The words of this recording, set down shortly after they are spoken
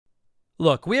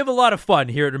Look, we have a lot of fun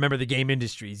here at Remember the Game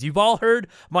Industries. You've all heard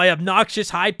my obnoxious,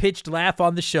 high-pitched laugh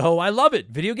on the show. I love it.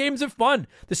 Video games are fun.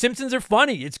 The Simpsons are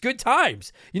funny. It's good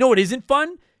times. You know what isn't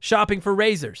fun? Shopping for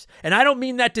razors. And I don't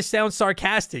mean that to sound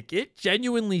sarcastic. It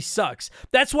genuinely sucks.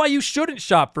 That's why you shouldn't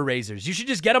shop for razors. You should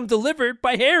just get them delivered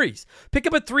by Harry's. Pick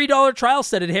up a $3 trial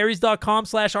set at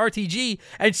harrys.com/RTG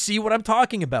and see what I'm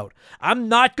talking about. I'm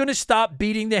not going to stop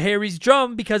beating the Harry's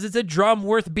drum because it's a drum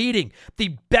worth beating.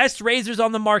 The best razors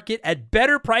on the market at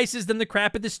better prices than the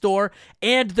crap at the store,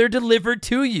 and they're delivered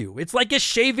to you. It's like a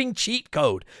shaving cheat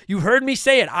code. You've heard me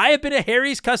say it. I have been a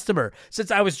Harry's customer since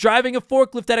I was driving a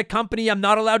forklift at a company I'm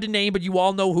not allowed to name, but you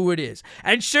all know who it is.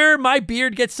 And sure, my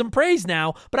beard gets some praise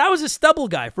now, but I was a stubble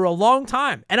guy for a long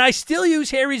time, and I still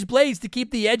use Harry's blades to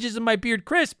keep the edges of my beard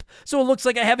crisp so it looks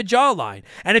like I have a jawline.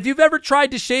 And if you've ever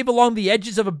tried to shave along the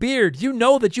edges of a beard, you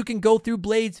know that you can go through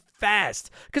blades fast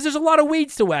because there's a lot of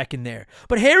weeds to whack in there.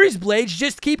 But Harry's blades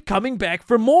just keep coming back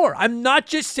for more. I'm not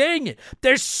just saying it.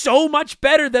 They're so much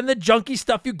better than the junky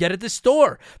stuff you get at the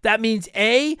store. That means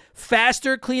A,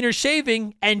 faster, cleaner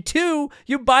shaving, and 2,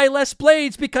 you buy less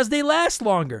blades because they last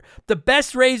longer. The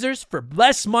best razors for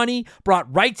less money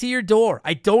brought right to your door.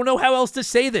 I don't know how else to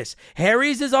say this.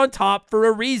 Harry's is on top for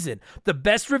a reason. The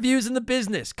best reviews in the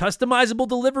business, customizable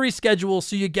delivery schedules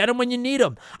so you get them when you need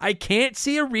them. I can't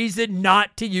see a reason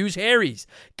not to use Harry's.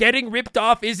 Getting ripped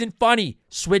off isn't funny.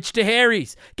 Switch to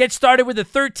Harry's. Get started with a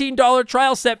 $13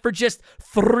 trial set for just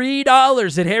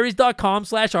 $3 at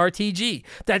harrys.com/RTG.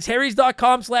 That's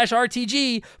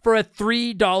harrys.com/RTG for a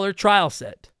 $3 trial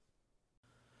set.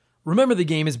 Remember the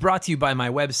Game is brought to you by my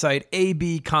website,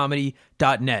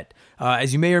 abcomedy.net.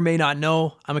 As you may or may not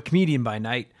know, I'm a comedian by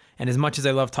night. And as much as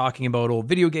I love talking about old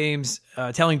video games,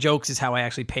 telling jokes is how I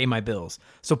actually pay my bills.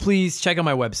 So please check out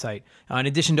my website. In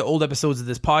addition to old episodes of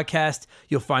this podcast,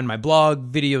 you'll find my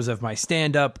blog, videos of my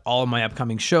stand-up, all of my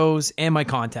upcoming shows, and my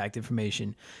contact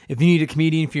information. If you need a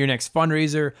comedian for your next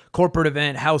fundraiser, corporate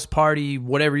event, house party,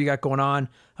 whatever you got going on,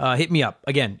 hit me up.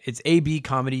 Again, it's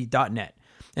abcomedy.net.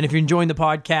 And if you're enjoying the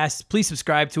podcast, please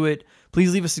subscribe to it.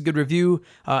 Please leave us a good review.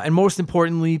 And most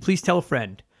importantly, please tell a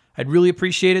friend. I'd really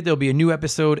appreciate it. There'll be a new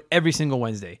episode every single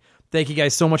Wednesday. Thank you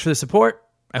guys so much for the support.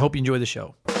 I hope you enjoy the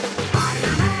show.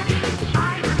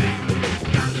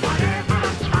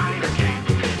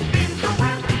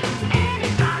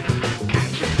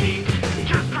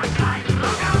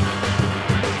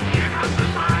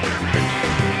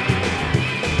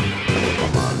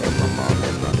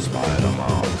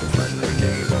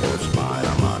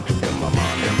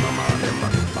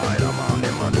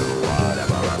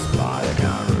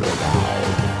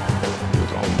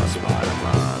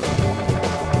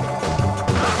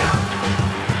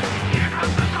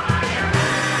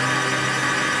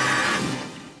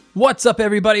 What's up,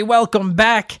 everybody? Welcome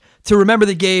back to Remember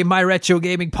the Game, my retro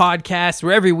gaming podcast,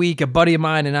 where every week a buddy of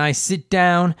mine and I sit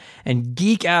down and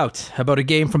geek out about a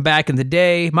game from back in the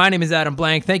day. My name is Adam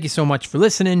Blank. Thank you so much for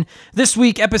listening. This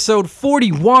week, episode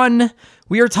 41,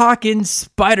 we are talking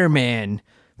Spider-Man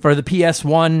for the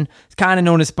PS1. It's kind of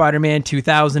known as Spider-Man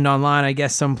 2000 online, I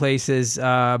guess, some places.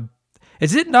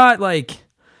 Is it not like...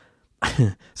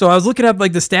 So I was looking up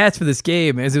like the stats for this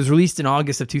game as it was released in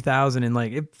August of 2000, and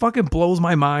like it fucking blows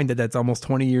my mind that that's almost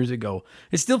 20 years ago.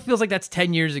 It still feels like that's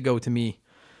 10 years ago to me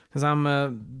because I'm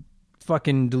a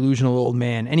fucking delusional old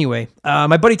man. Anyway,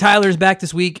 my buddy Tyler is back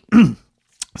this week.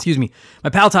 Excuse me.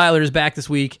 My pal Tyler is back this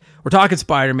week. We're talking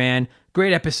Spider-Man.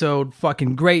 Great episode.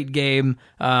 Fucking great game.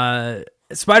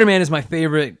 Spider-Man is my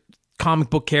favorite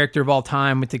comic book character of all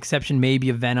time, with the exception maybe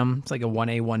of Venom. It's like a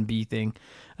 1A, 1B thing.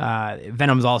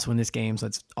 Venom's also in this game, so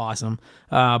that's awesome.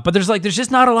 But there's just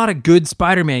not a lot of good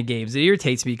Spider-Man games. It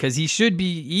irritates me because he should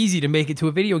be easy to make it to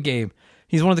a video game.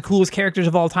 He's one of the coolest characters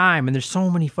of all time, and there's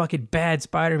so many fucking bad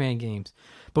Spider-Man games.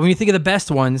 But when you think of the best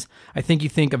ones, I think you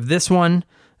think of this one,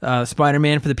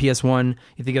 Spider-Man for the PS1.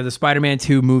 You think of the Spider-Man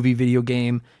 2 movie video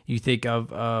game. You think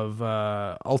of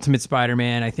Ultimate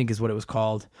Spider-Man, I think is what it was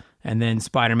called. And then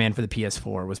Spider-Man for the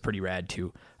PS4 was pretty rad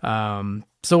too.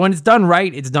 So when it's done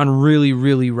right, it's done really,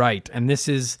 really right. And this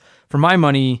is, for my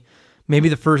money, maybe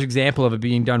the first example of it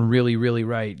being done really, really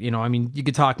right. You know, I mean, you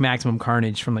could talk Maximum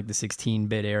Carnage from like the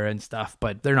 16-bit era and stuff,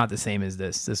 but they're not the same as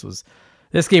this.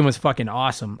 This game was fucking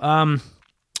awesome.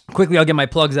 Quickly, I'll get my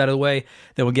plugs out of the way,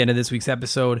 then we'll get into this week's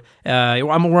episode.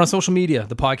 We're on social media.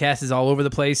 The podcast is all over the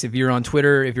place. If you're on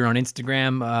Twitter, if you're on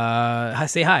Instagram,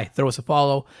 say hi, throw us a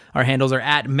follow. Our handles are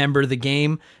at Member the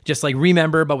Game, just like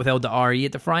Remember, but without the RE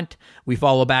at the front. We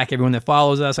follow back everyone that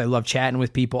follows us. I love chatting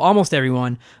with people, almost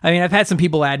everyone. I mean, I've had some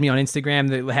people add me on Instagram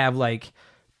that have like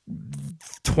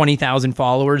 20,000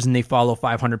 followers and they follow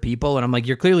 500 people. And I'm like,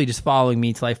 you're clearly just following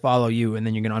me till I follow you, and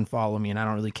then you're going to unfollow me, and I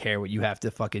don't really care what you have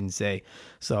to fucking say.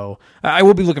 So I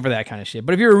will be looking for that kind of shit.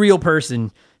 But if you're a real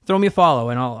person, throw me a follow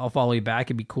and I'll follow you back.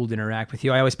 It'd be cool to interact with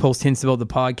you. I always post hints about the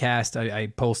podcast. I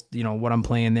post, what I'm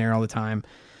playing there all the time.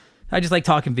 I just like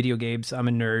talking video games. I'm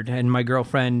a nerd, and my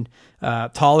girlfriend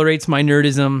tolerates my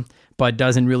nerdism, but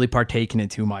doesn't really partake in it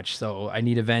too much. So I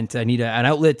need an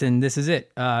outlet, and this is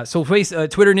it. So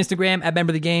Twitter and Instagram at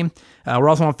Remember the Game. We're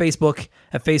also on Facebook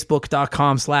at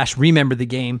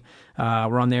facebook.com/rememberthegame.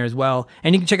 We're on there as well.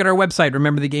 And you can check out our website,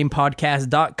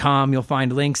 rememberthegamepodcast.com. You'll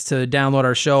find links to download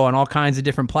our show on all kinds of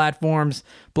different platforms,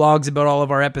 blogs about all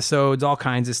of our episodes, all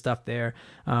kinds of stuff there.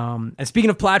 And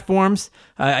speaking of platforms,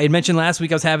 I had mentioned last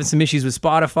week I was having some issues with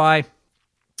Spotify.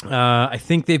 I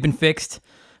think they've been fixed.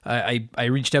 I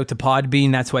reached out to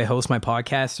Podbean. That's who I host my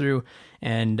podcast through.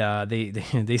 And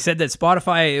they said that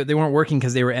Spotify, they weren't working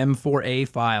because they were M4A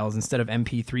files instead of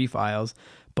MP3 files.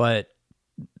 But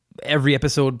every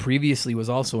episode previously was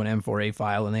also an M4A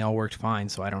file, and they all worked fine,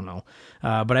 so I don't know.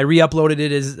 But I re-uploaded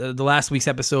it as the last week's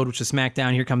episode, which was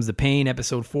SmackDown Here Comes the Pain,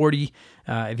 episode 40.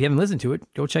 If you haven't listened to it,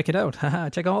 go check it out.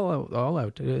 Check all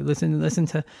out. Listen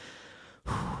to...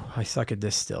 I suck at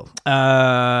this still.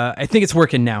 I think it's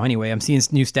working now. Anyway, I'm seeing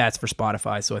new stats for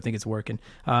Spotify, so I think it's working.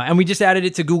 And we just added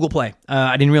it to Google Play.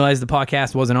 I didn't realize the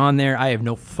podcast wasn't on there. I have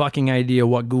no fucking idea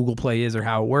what Google Play is or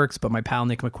how it works, but my pal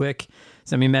Nick McQuick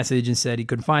sent me a message and said he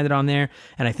couldn't find it on there,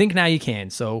 and I think now you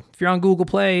can. So if you're on Google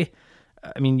Play,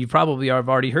 I mean, you probably have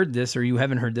already heard this, or you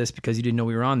haven't heard this because you didn't know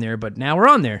we were on there, but now we're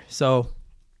on there. So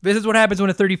this is what happens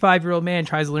when a 35-year-old man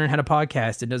tries to learn how to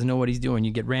podcast and doesn't know what he's doing. You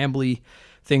get rambly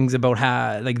things about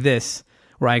how, like this,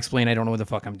 where I explain I don't know what the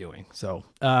fuck I'm doing. So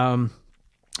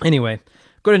anyway,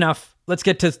 good enough. Let's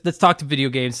talk to video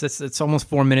games. It's almost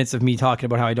 4 minutes of me talking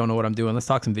about how I don't know what I'm doing. Let's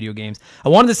talk some video games. I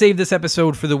wanted to save this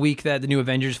episode for the week that the new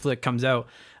Avengers flick comes out,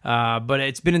 but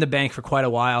it's been in the bank for quite a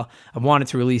while. I wanted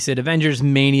to release it. Avengers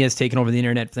Mania has taken over the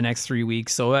internet for the next 3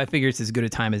 weeks, so I figure it's as good a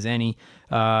time as any.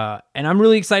 And I'm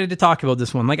really excited to talk about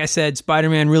this one. Like I said,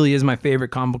 Spider-Man really is my favorite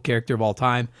comic book character of all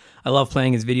time. I love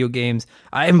playing his video games.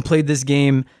 I haven't played this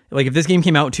game. Like, if this game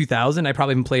came out in 2000, I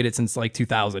probably haven't played it since like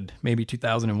 2000, maybe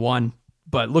 2001.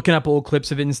 But looking up old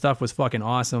clips of it and stuff was fucking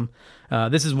awesome.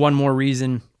 This is one more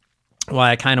reason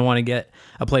why I kind of want to get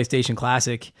a PlayStation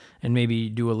Classic and maybe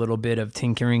do a little bit of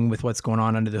tinkering with what's going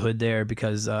on under the hood there,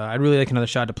 because I'd really like another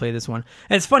shot to play this one.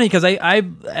 And it's funny because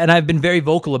I've been very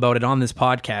vocal about it on this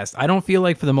podcast. I don't feel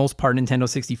like, for the most part, Nintendo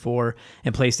 64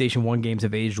 and PlayStation 1 games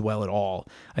have aged well at all.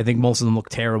 I think most of them look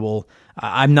terrible.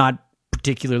 I'm not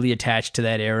particularly attached to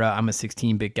that era. I'm a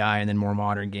 16-bit guy and then more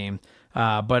modern game.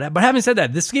 But having said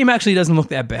that, this game actually doesn't look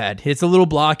that bad. It's a little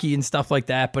blocky and stuff like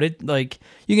that, but it, like,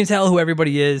 you can tell who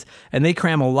everybody is, and they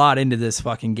cram a lot into this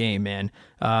fucking game, man.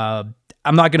 I'm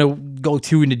not going to go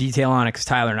too into detail on it because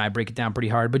Tyler and I break it down pretty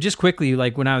hard, but just quickly,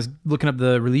 like, when I was looking up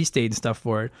the release date and stuff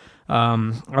for it, I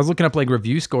was looking up like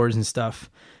review scores and stuff,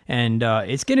 and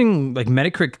it's getting, like,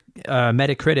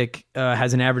 Metacritic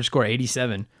has an average score of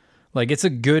 87. Like, it's a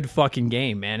good fucking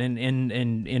game, man. And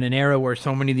in an era where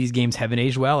so many of these games haven't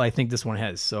aged well, I think this one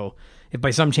has. So if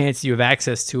by some chance you have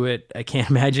access to it, I can't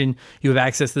imagine you have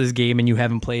access to this game and you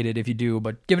haven't played it if you do,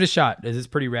 but give it a shot. It's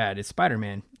pretty rad. It's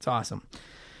Spider-Man. It's awesome.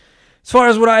 As far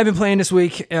as what I've been playing this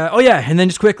week, and then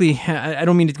just quickly, I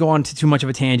don't mean to go on to too much of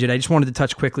a tangent. I just wanted to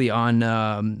touch quickly on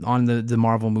the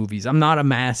Marvel movies. I'm not a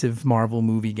massive Marvel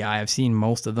movie guy. I've seen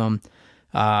most of them.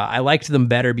 I liked them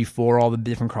better before all the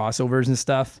different crossovers and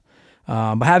stuff.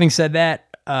 But having said that,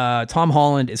 Tom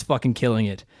Holland is fucking killing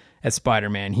it as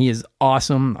Spider-Man. He is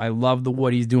awesome. I love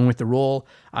what he's doing with the role.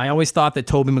 I always thought that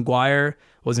Tobey Maguire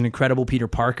was an incredible Peter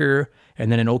Parker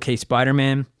and then an okay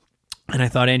Spider-Man. And I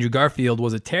thought Andrew Garfield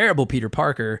was a terrible Peter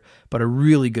Parker, but a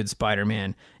really good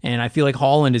Spider-Man. And I feel like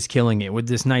Holland is killing it with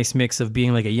this nice mix of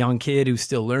being like a young kid who's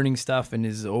still learning stuff and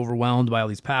is overwhelmed by all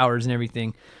these powers and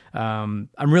everything. I'm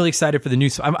really excited for the new...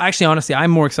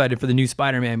 I'm more excited for the new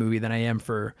Spider-Man movie than I am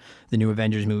for the new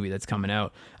Avengers movie that's coming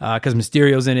out. Because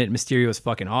Mysterio's in it. Mysterio is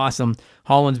fucking awesome.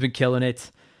 Holland's been killing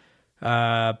it.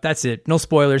 That's it. No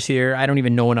spoilers here. I don't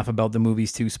even know enough about the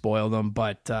movies to spoil them,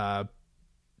 but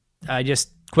I just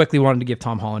quickly wanted to give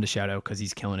Tom Holland a shout out because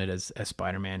he's killing it as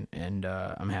Spider-Man, and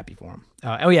I'm happy for him.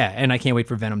 And I can't wait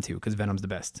for Venom 2 because Venom's the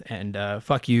best. And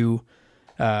fuck you,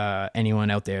 anyone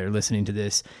out there listening to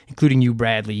this, including you,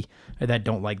 Bradley, that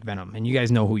don't like Venom, and you guys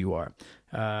know who you are.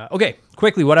 Okay,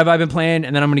 quickly, what have I been playing?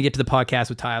 And then I'm going to get to the podcast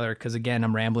with Tyler because, again,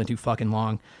 I'm rambling too fucking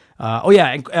long.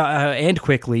 And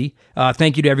quickly,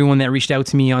 thank you to everyone that reached out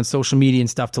to me on social media and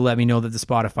stuff to let me know that the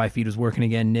Spotify feed was working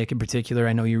again. Nick in particular,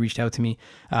 I know you reached out to me,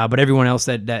 but everyone else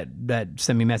that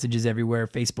sent me messages everywhere,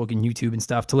 Facebook and YouTube and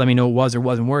stuff, to let me know it was or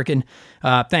wasn't working.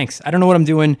 Thanks. I don't know what I'm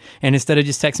doing, and instead of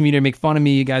just texting me to make fun of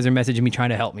me, you guys are messaging me trying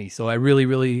to help me. So I really,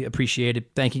 really appreciate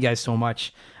it. Thank you guys so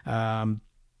much.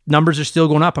 Numbers are still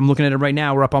going up. I'm looking at it right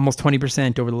now. We're up almost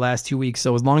 20% over the last 2 weeks.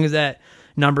 So as long as that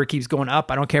number keeps going up,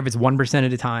 I don't care if it's 1%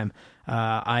 at a time.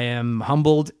 I am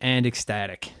humbled and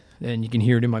ecstatic, and you can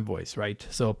hear it in my voice, right?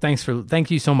 So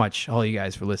thank you so much, all you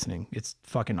guys, for listening. It's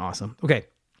fucking awesome. Okay.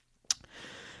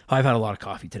 I've had a lot of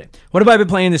coffee today. What have I been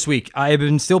playing this week? I have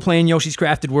been still playing Yoshi's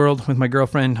Crafted World with my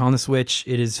girlfriend on the Switch.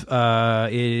 It is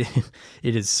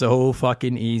so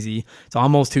fucking easy. It's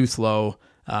almost too slow.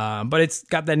 But it's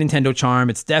got that Nintendo charm.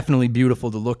 It's definitely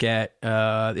beautiful to look at.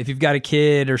 If you've got a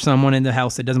kid or someone in the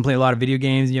house that doesn't play a lot of video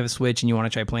games and you have a Switch and you want to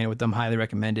try playing it with them, highly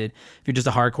recommended. If you're just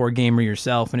a hardcore gamer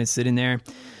yourself and it's sitting there,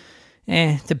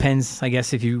 depends. I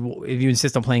guess if you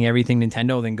insist on playing everything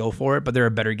Nintendo, then go for it. But there are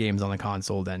better games on the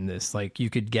console than this. Like you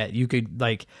could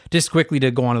just quickly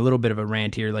to go on a little bit of a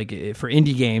rant here. Like for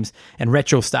indie games and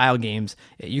retro style games,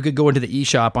 you could go into the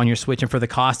eShop on your Switch, and for the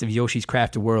cost of Yoshi's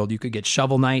Crafted World, you could get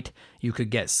Shovel Knight, you could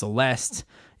get Celeste,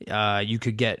 you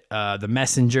could get The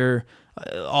Messenger.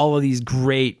 All of these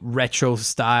great retro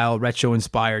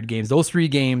inspired games. Those 3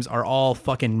 games are all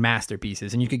fucking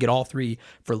masterpieces, and you could get all 3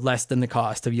 for less than the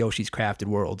cost of Yoshi's Crafted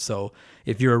World. So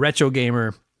if you're a retro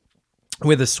gamer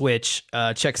with a Switch,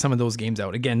 check some of those games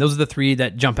out. Again, those are the 3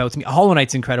 that jump out to me. Hollow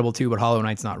Knight's incredible too, but Hollow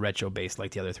Knight's not retro based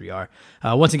like the other 3 are.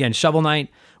 Once again, Shovel Knight,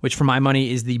 which for my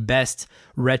money is the best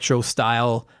retro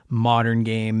style modern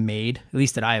game made, at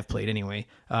least that I have played anyway.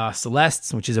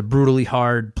 Celeste, which is a brutally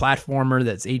hard platformer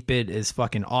that's 8-bit, is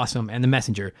fucking awesome. And The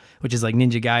Messenger, which is like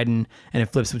Ninja Gaiden, and it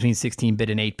flips between 16-bit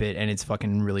and 8-bit, and it's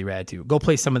fucking really rad too. Go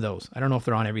play some of those. I don't know if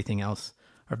they're on everything else,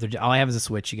 or if they're all I have is a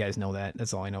Switch. You guys know that.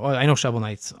 That's all I know. Oh, I know Shovel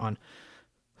Knight's on.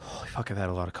 Holy fuck, I've had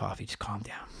a lot of coffee. Just calm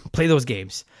down. Play those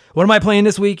games. What am I playing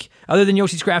this week? Other than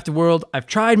Yoshi's Crafted World, I've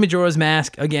tried Majora's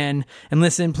Mask again. And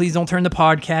listen, please don't turn the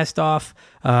podcast off.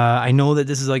 I know that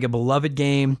this is like a beloved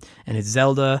game, and it's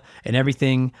Zelda and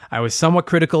everything. I was somewhat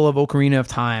critical of Ocarina of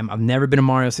Time. I've never been a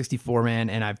Mario 64 man,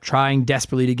 and I'm trying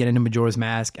desperately to get into Majora's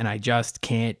Mask, and I just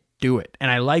can't do it. And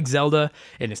I like Zelda,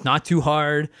 and it's not too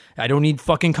hard. I don't need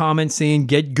fucking comments saying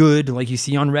get good like you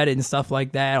see on Reddit and stuff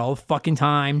like that all the fucking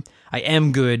time. I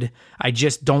am good. I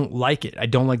just don't like it. I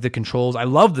don't like the controls. I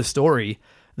love the story,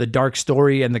 the dark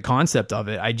story and the concept of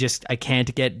it. I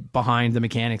can't get behind the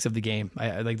mechanics of the game.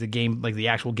 I like the game, like the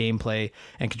actual gameplay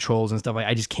and controls and stuff.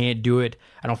 I just can't do it.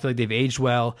 I don't feel like they've aged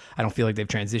well. I don't feel like they've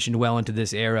transitioned well into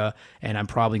this era, and I'm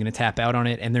probably going to tap out on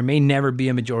it. And there may never be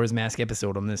a Majora's Mask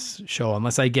episode on this show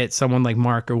unless I get someone like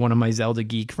Mark or one of my Zelda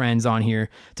geek friends on here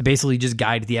to basically just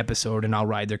guide the episode, and I'll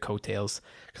ride their coattails,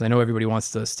 because I know everybody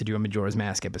wants us to do a Majora's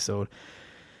Mask episode.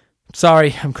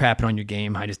 Sorry, I'm crapping on your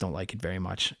game. I just don't like it very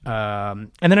much. And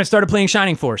then I started playing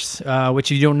Shining Force,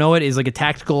 which, if you don't know it, is like a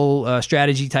tactical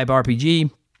strategy type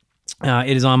RPG.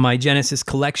 It is on my Genesis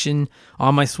collection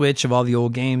on my Switch of all the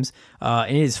old games.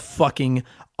 It is fucking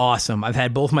awesome. I've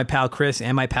had both my pal Chris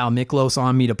and my pal Miklos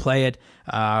on me to play it.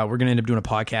 We're going to end up doing a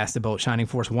podcast about Shining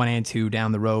Force 1 and 2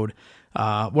 down the road.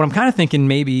 What I'm kind of thinking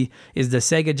maybe is the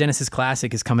Sega Genesis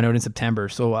Classic is coming out in September.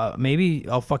 So maybe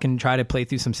I'll fucking try to play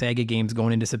through some Sega games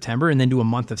going into September, and then do a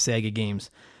month of Sega games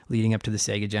leading up to the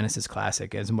Sega Genesis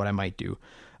Classic, as what I might do.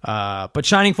 But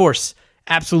Shining Force,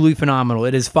 absolutely phenomenal.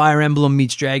 It is Fire Emblem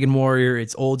meets Dragon Warrior.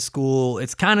 It's old school.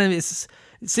 It's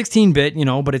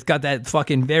 16-bit, but it's got that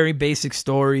fucking very basic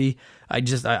story.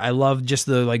 I love just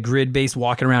the like grid-based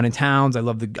walking around in towns.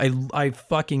 I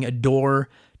fucking adore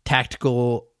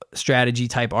tactical strategy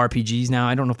type RPGs now.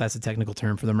 I don't know if that's a technical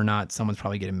term for them or not. Someone's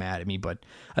probably getting mad at me, but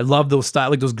I love those style,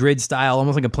 like those grid style,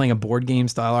 almost like I'm playing a board game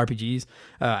style RPGs.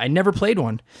 I never played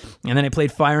one. And then I played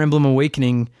Fire Emblem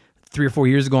Awakening 3 or 4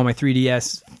 years ago on my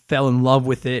 3DS, fell in love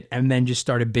with it, and then just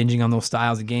started binging on those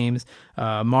styles of games.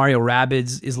 Mario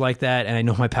Rabbids is like that, and I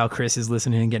know my pal Chris is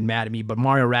listening and getting mad at me, but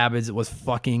Mario Rabbids was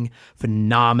fucking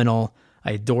phenomenal.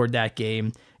 I adored that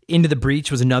game. Into the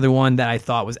Breach was another one that I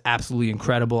thought was absolutely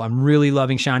incredible. I'm really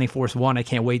loving Shining Force 1. I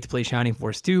can't wait to play Shining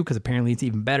Force 2, because apparently it's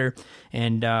even better.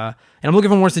 And I'm looking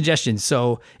for more suggestions.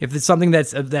 So if it's something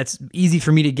that's easy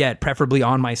for me to get, preferably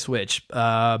on my Switch,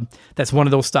 that's one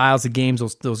of those styles of games,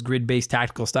 those grid-based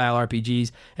tactical style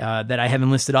RPGs that I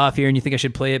haven't listed off here, and you think I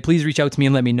should play it, please reach out to me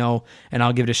and let me know, and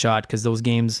I'll give it a shot, because those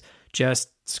games just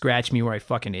scratch me where I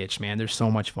fucking itch, man. They're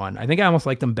so much fun. I think I almost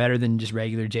like them better than just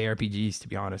regular JRPGs, to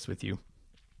be honest with you.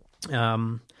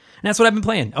 And that's what I've been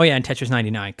playing. Oh yeah, and Tetris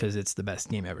 99, because it's the best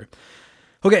game ever.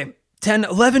 Okay, 10,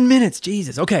 11 minutes.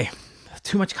 Jesus. Okay,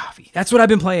 too much coffee. That's what I've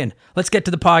been playing. Let's get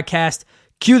to the podcast.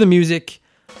 Cue the music.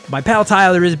 My pal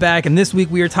Tyler is back, and this week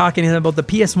we are talking about the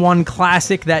PS1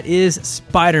 classic that is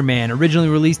Spider-Man, originally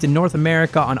released in North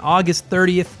America on August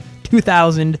 30th,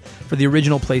 2000 for the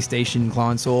original PlayStation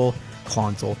console,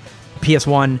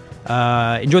 PS1.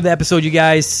 Enjoyed the episode, you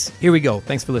guys. Here we go.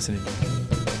 Thanks for listening.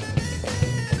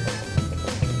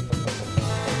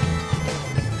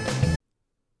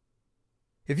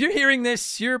 If you're hearing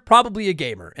this, you're probably a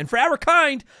gamer. And for our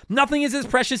kind, nothing is as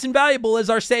precious and valuable as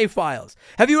our save files.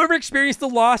 Have you ever experienced the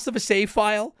loss of a save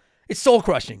file? It's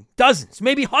soul-crushing. Dozens,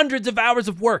 maybe hundreds of hours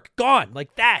of work gone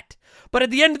like that. But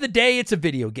at the end of the day, it's a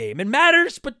video game. It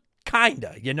matters, but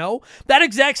kinda, you know? That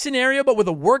exact scenario, but with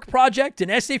a work project,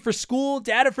 an essay for school,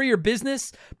 data for your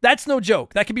business, that's no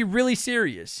joke. That can be really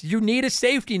serious. You need a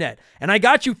safety net. And I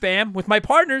got you, fam, with my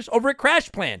partners over at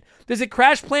CrashPlan. Visit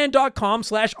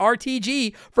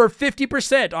CrashPlan.com/RTG for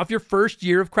 50% off your first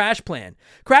year of CrashPlan.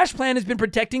 CrashPlan has been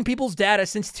protecting people's data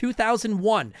since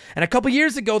 2001. And a couple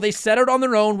years ago, they set out on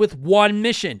their own with one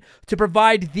mission: to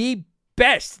provide the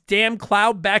best damn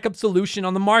cloud backup solution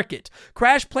on the market.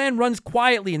 CrashPlan runs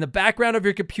quietly in the background of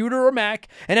your computer or Mac,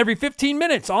 and every 15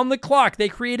 minutes on the clock, they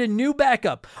create a new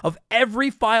backup of every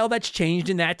file that's changed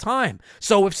in that time.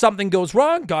 So if something goes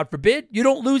wrong, God forbid, you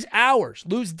don't lose hours,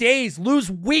 lose days, lose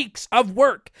weeks of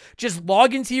work. Just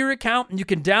log into your account and you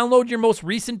can download your most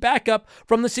recent backup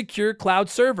from the secure cloud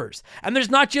servers. And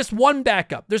there's not just one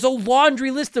backup. There's a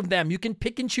laundry list of them. You can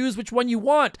pick and choose which one you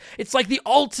want. It's like the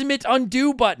ultimate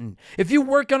undo button. If you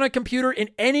work on a computer in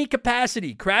any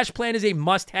capacity, CrashPlan is a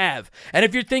must-have. And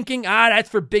if you're thinking, that's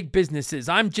for big businesses,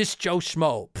 I'm just Joe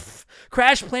Schmo.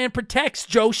 CrashPlan protects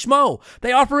Joe Schmo.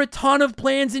 They offer a ton of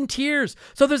plans and tiers.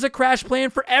 So there's a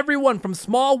CrashPlan for everyone, from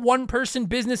small one-person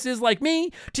businesses like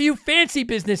me to you fancy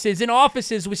businesses in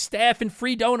offices with staff and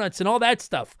free donuts and all that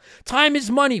stuff. Time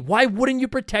is money. Why wouldn't you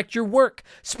protect your work?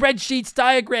 Spreadsheets,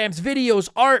 diagrams, videos,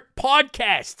 art,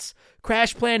 podcasts.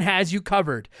 CrashPlan has you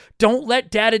covered. Don't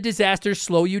let data disasters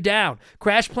slow you down.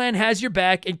 CrashPlan has your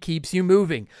back and keeps you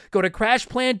moving. Go to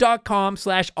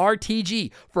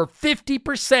CrashPlan.com/RTG for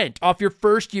 50% off your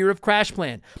first year of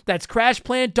CrashPlan. That's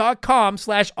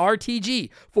CrashPlan.com/RTG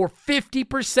for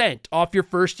 50% off your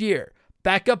first year.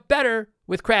 Back up better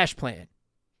with CrashPlan.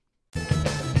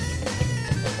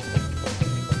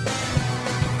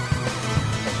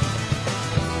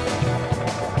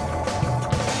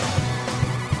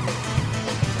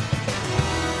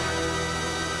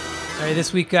 All right,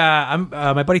 this week,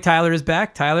 my buddy Tyler is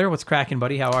back. Tyler, what's cracking,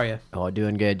 buddy? How are you? Oh,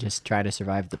 doing good. Just trying to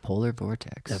survive the polar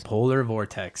vortex. The polar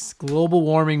vortex. Global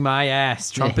warming, my ass.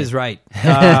 Trump is right.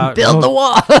 Build the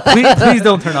wall. please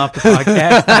don't turn off the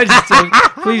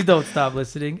podcast. Please don't stop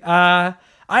listening. I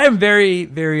am very,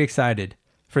 very excited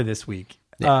for this week.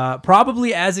 Yeah.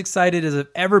 Probably as excited as I've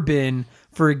ever been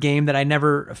for a game that I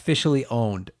never officially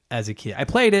owned as a kid. I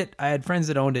played it. I had friends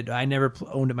that owned it. I never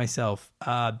owned it myself.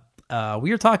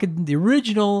 We were talking the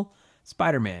original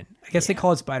Spider-Man. I guess they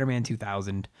call it Spider-Man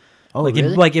 2000. Oh, like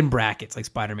really? in brackets, like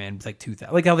Spider-Man, it's like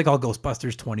 2000. Like how they call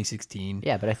Ghostbusters 2016.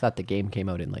 Yeah, but I thought the game came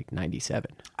out in like 97.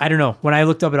 I don't know. When I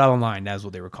looked up it all online, that's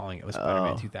what they were calling it. Was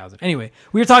Spider-Man 2000. Anyway,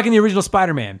 we were talking the original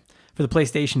Spider-Man for the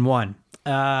PlayStation 1.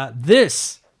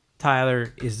 This,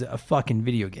 Tyler, is a fucking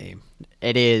video game.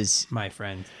 It is, my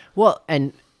friend. Well,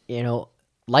 and you know,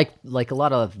 like a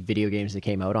lot of video games that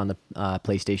came out on the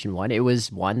PlayStation 1, it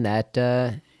was one that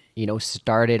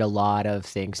started a lot of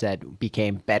things that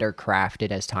became better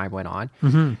crafted as time went on.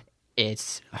 Mm-hmm.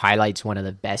 It highlights one of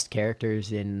the best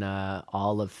characters in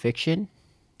all of fiction.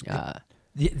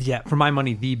 Yeah, for my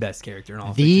money, the best character in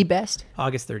all of fiction. The fiction. best?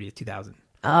 August 30th, 2000.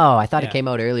 Oh, I thought it came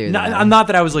out earlier. No, I'm not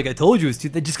that I was like, I told you it was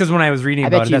just because when I was reading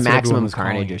about it, I bet you Maximum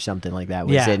Carnage or something like that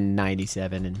was in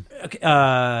 97. And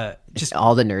just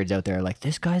all the nerds out there are like,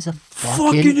 this guy's a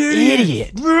fucking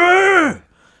idiot.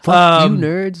 Fuck you,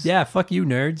 nerds. Yeah, fuck you,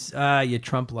 nerds. You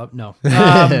Trump love. No.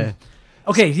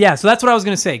 Okay, yeah, so that's what I was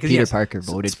going to say. Peter Parker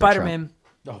voted Spider-Man.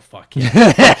 for Trump. Oh, fuck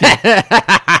yeah.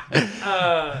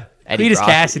 Cletus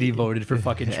Cassidy voted for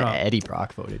fucking Trump. Eddie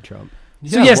Brock voted Trump.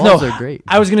 So are great.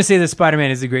 I was going to say that Spider-Man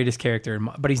is the greatest character,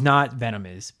 but he's not. Venom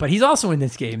is. But he's also in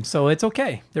this game, so it's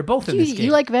okay. They're both in this game.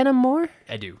 You like Venom more?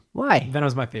 I do. Why?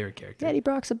 Venom's my favorite character. Eddie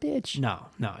Brock's a bitch. No.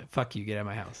 Fuck you. Get out of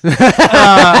my house. No.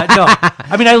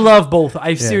 I mean, I love both.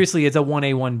 Seriously, it's a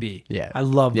 1A, 1B. Yeah. I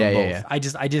love them both. Yeah. I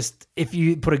just, if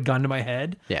you put a gun to my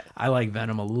head, I like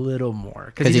Venom a little more.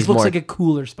 Because he just looks like a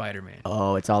cooler Spider-Man.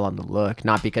 Oh, it's all on the look.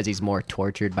 Not because he's more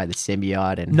tortured by the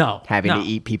symbiote and having to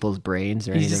eat people's brains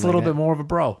or anything. He's just a little bit more of a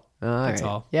bro. That's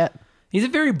all. Yeah. He's a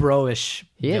very bro-ish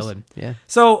He is, villain. yeah.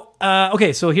 So,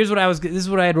 okay, so here's what this is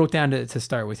what I had wrote down to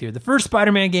start with here. The first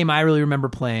Spider-Man game I really remember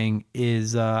playing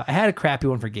is, I had a crappy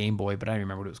one for Game Boy, but I don't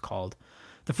remember what it was called.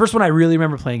 The first one I really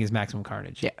remember playing is Maximum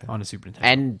Carnage on a Super Nintendo.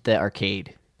 And the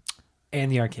arcade. And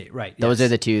the arcade, right. Those yes. are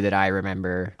the two that I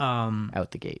remember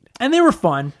out the gate. And they were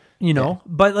fun, you know.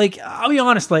 But like, I'll be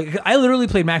honest, like I literally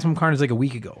played Maximum Carnage like a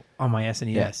week ago on my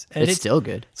SNES, and It's still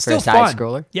good for still a side fun.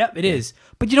 scroller. Yep, it is.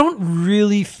 But you don't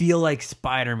really feel like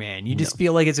Spider-Man. You just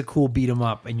feel like it's a cool beat 'em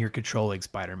up, and you're controlling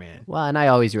Spider-Man. Well, and I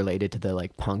always related to the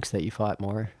like punks that you fought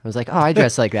more. I was like, oh, I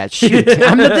dress like that. Shoot,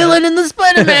 I'm the villain in the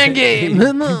Spider-Man game.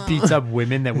 He beats up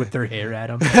women that whip their hair at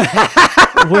him.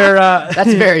 Where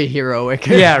That's very heroic.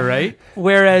 yeah, right.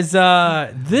 Whereas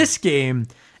this game,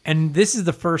 and this is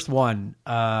the first one,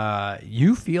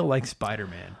 you feel like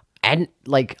Spider-Man. And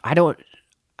like,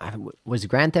 was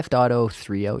Grand Theft Auto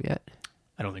 3 out yet?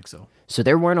 I don't think so. So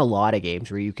there weren't a lot of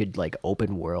games where you could like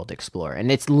open world explore,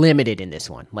 and it's limited in this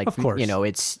one. Like, Of course. you know,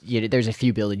 there's a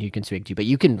few buildings you can swing to, but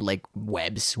you can like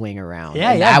web swing around.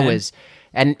 Yeah, and yeah, that man.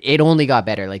 and it only got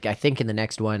better. Like I think in the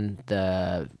next one,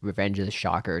 the Revenge of the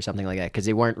Shocker or something like that, because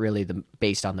they weren't really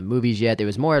based on the movies yet. It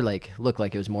was more like looked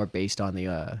like it was more based on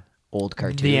the old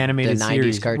cartoon, The animated the 90s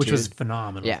series, cartoon, which was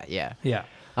phenomenal. yeah. Yeah.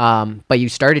 But you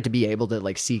started to be able to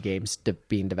like see games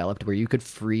being developed where you could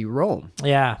free roam.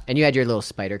 Yeah. And you had your little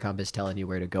spider compass telling you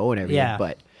where to go and everything. Yeah.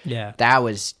 But Yeah. that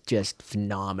was just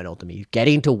phenomenal to me.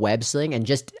 Getting to web sling, and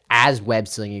just as web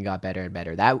slinging got better and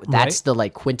better, that's Right. the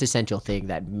like quintessential thing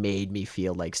that made me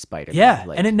feel like Spider-Man. Yeah,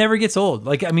 Like, and it never gets old.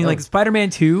 Like I mean, like Spider-Man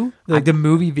 2, like the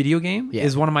movie video game, Yeah.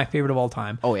 is one of my favorite of all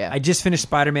time. Oh, yeah. I just finished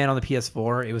Spider-Man on the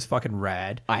PS4. It was fucking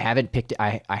rad. I haven't picked it.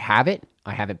 I have it.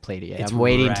 I haven't played it yet. It's I'm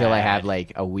waiting until I rad. have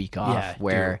like a week off Yeah,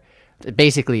 where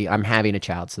basically I'm having a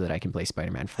child so that I can play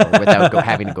Spider-Man 4 without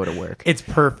having to go to work. It's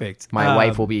perfect. My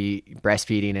wife will be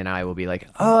breastfeeding, and I will be like,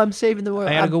 "Oh, I'm saving the world.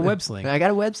 I gotta I'm- go web sling." I got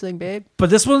to web sling, babe." But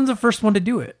this one's the first one to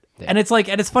do it. And it's like,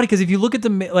 and it's funny because if you look at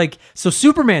so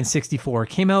Superman 64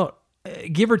 came out,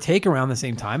 give or take around the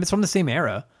same time. It's from the same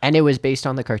era. And it was based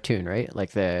on the cartoon, right?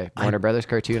 Like the Warner Brothers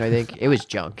cartoon, I think. It was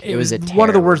junk. It was one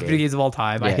of the worst game video games of all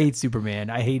time. I Yeah. hate Superman.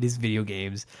 I hate his video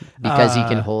games because he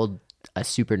can hold a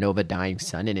supernova dying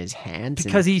sun in his hands.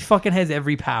 because he fucking has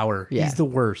every power. Yeah. He's the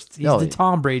worst. He's Oh, the yeah.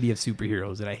 Tom Brady of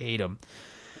superheroes, and I hate him.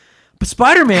 But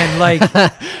Spider-Man, like Tom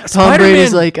Spider-Man-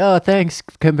 Brady's like, "Oh, thanks,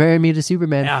 comparing me to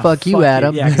Superman. Ah, fuck you,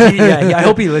 Adam. Yeah, 'cause yeah, I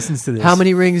hope he listens to this. How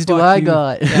many rings do Fuck I you.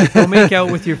 got?" Yeah, go make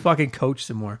out with your fucking coach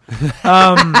some more.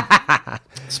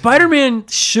 Spider-Man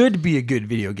should be a good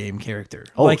video game character.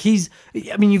 Oh. Like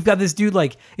you've got this dude,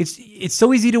 like it's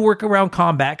so easy to work around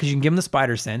combat because you can give him the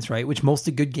spider sense, right? Which most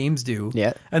of good games do.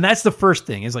 Yeah. And that's the first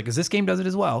thing is like, because this game does it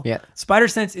as well. Yeah. Spider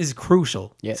sense is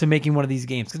crucial Yeah. to making one of these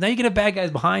games. Because now you can have bad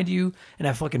guys behind you and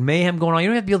have fucking mayhem going on. You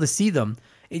don't have to be able to see them.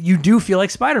 You do feel like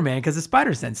Spider-Man because the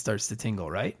spider sense starts to tingle,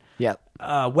 right? Yep.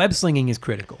 Web slinging is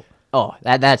critical. Oh,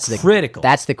 that's the Critical.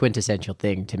 That's the quintessential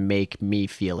thing to make me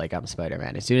feel like I'm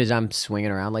Spider-Man. As soon as I'm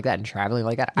swinging around like that and traveling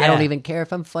like that, I Yeah. don't even care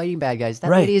if I'm fighting bad guys.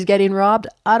 That Right. lady is getting robbed.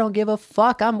 I don't give a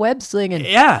fuck. I'm web slinging.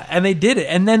 Yeah, and they did it.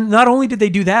 And then not only did they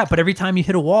do that, but every time you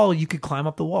hit a wall, you could climb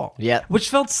up the wall. Yeah. Which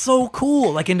felt so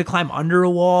cool. Like, and to climb under a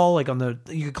wall, like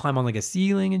you could climb on like a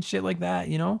ceiling and shit like that,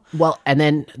 you know? Well, and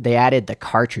then they added the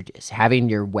cartridges, having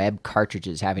your web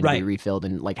cartridges having to Right. be refilled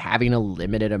and like having a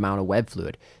limited amount of web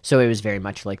fluid. So it was very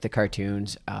much like the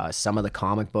cartoons, some of the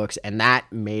comic books, and that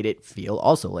made it feel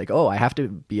also like, oh, I have to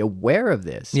be aware of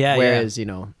this. Yeah, Whereas, you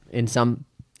know, in some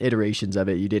iterations of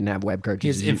it, you didn't have web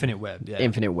cartridges. It's infinite web. Yeah.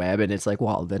 Infinite web, and it's like,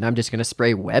 well, then I'm just gonna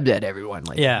spray web at everyone.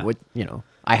 Like, Yeah. what, you know,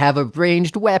 I have a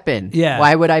ranged weapon. Yeah.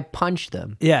 Why would I punch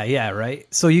them? Yeah, right.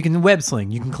 So you can web sling,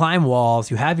 you can climb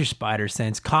walls, you have your spider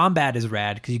sense. Combat is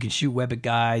rad because you can shoot web at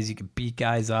guys, you can beat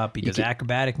guys up. He does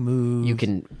acrobatic moves. You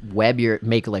can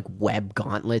make like web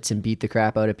gauntlets and beat the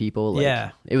crap out of people. Like,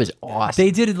 Yeah. it was awesome. They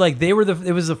did it like it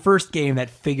was the first game that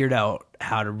figured out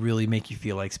how to really make you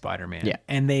feel like Spider-Man. Yeah.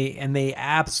 And they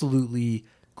absolutely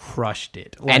crushed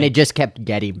it. And Like, it just kept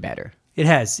getting better. It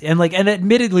has. And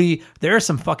admittedly, there are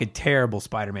some fucking terrible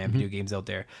Spider-Man Mm-hmm. video games out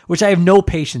there, which I have no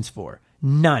patience for.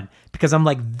 None. Because I'm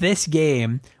like, this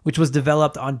game, which was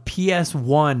developed on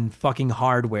PS1 fucking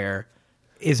hardware,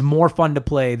 is more fun to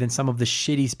play than some of the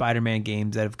shitty Spider-Man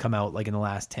games that have come out like in the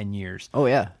last 10 years. Oh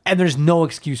yeah. And there's no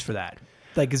excuse for that.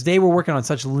 Like, because they were working on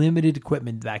such limited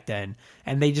equipment back then,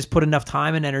 and they just put enough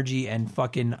time and energy and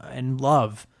fucking and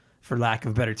love, for lack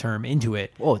of a better term, into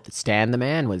it. Oh, Stan the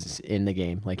Man was in the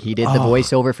game. Like he did the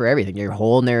voiceover for everything. Your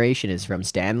whole narration is from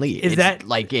Stan Lee. Is It's that-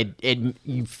 like it?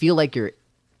 You feel like you're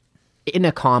in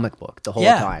a comic book the whole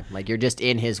Yeah. time. Like you're just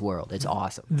in his world. It's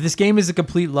awesome. This game is a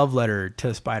complete love letter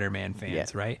to Spider-Man fans, Yeah.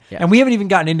 right? Yeah. And we haven't even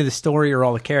gotten into the story or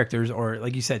all the characters, or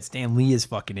like you said, Stan Lee is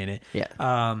fucking in it. Yeah.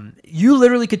 You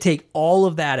literally could take all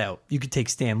of that out. You could take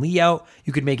Stan Lee out.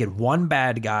 You could make it one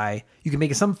bad guy. You could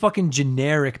make it some fucking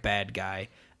generic bad guy,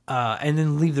 and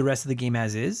then leave the rest of the game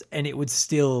as is, and it would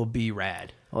still be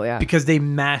rad. Oh, yeah. Because they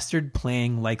mastered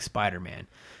playing like Spider-Man.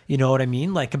 You know what I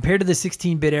mean? Like compared to the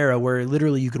 16-bit era where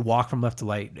literally you could walk from left to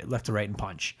right and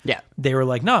punch. Yeah. They were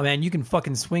like, no, man, you can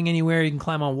fucking swing anywhere. You can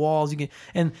climb on walls. You can,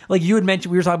 and like you had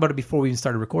mentioned, we were talking about it before we even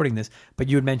started recording this, but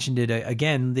you had mentioned it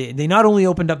again. They not only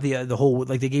opened up the whole,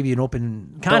 like they gave you an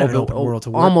open world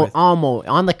to work with. Almost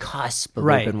on the cusp of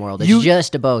Right. open world. It's You-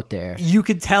 just about there. You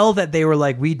could tell that they were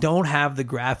like, we don't have the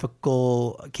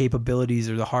graphical capabilities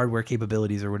or the hardware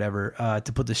capabilities or whatever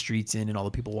to put the streets in and all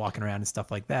the people walking around and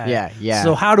stuff like that. Yeah, yeah.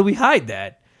 So how do we hide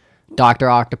that? Dr.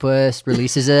 Octopus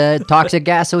releases a toxic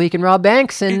gas so he can rob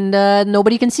banks, and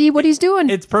nobody can see what he's doing.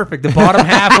 It's perfect. The bottom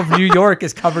half of New York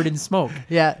is covered in smoke.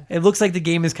 Yeah. It looks like the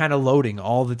game is kind of loading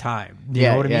all the time. You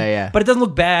Yeah, know what I mean? yeah, yeah. But it doesn't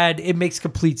look bad. It makes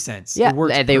complete sense. Yeah, It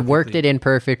works they worked perfectly. it in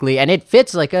perfectly, and it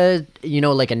fits like a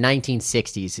like a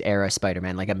 1960s era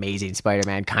Spider-Man, like Amazing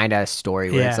Spider-Man kind of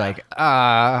story where it's Yeah.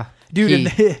 like, Dude,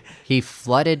 he, and he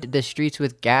flooded the streets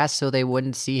with gas so they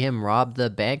wouldn't see him rob the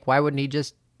bank. Why wouldn't he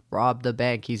just rob the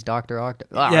bank? He's Dr.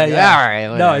 Octopus. Yeah, All right,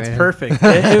 no, whatever. it's perfect.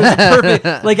 It was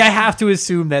perfect. Like I have to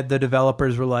assume that the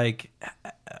developers were like,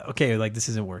 okay, like this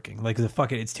isn't working. Like the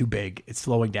fucking, it's too big. It's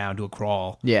slowing down to a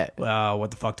crawl. Yeah.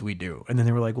 What the fuck do we do? And then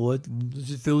they were like, well, let's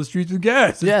just fill the streets with gas.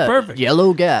 It's Yeah, perfect.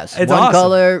 yellow gas. It's One awesome.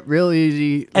 color, real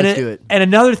easy. Let's do it. And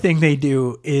another thing they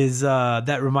do is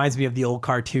that reminds me of the old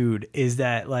cartoon is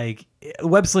that like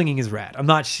web slinging is rad. I'm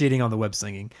not shitting on the web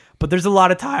slinging, but there's a lot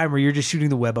of time where you're just shooting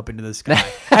the web up into the sky.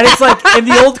 And it's like in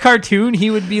the old cartoon, he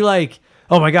would be like,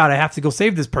 oh my God, I have to go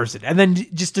save this person. And then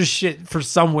just there's shit for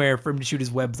somewhere for him to shoot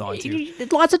his webs onto.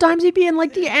 Lots of times he'd be in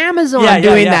like the Amazon Yeah, yeah,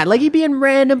 doing yeah. that. Like he'd be in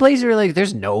random places where like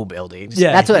there's no buildings.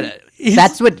 Yeah, he's-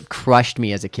 that's what crushed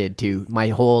me as a kid too. My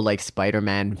whole like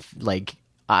Spider-Man like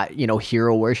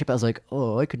hero worship. I was like,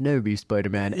 oh, I could never be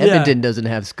Spider-Man. Yeah. Edmonton doesn't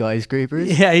have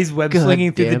skyscrapers. Yeah, he's web God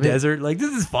slinging through the damn it. desert. Like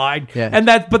this is fine. Yeah. And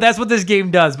that's what this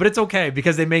game does. But it's okay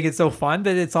because they make it so fun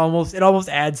that it almost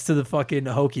adds to the fucking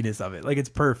hokiness of it. Like it's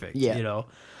perfect. Yeah. You know.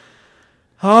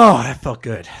 Oh, that felt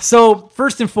good. So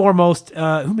first and foremost,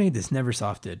 who made this?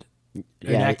 Neversoft did.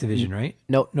 Yeah, Activision, right?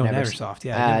 No, Neversoft.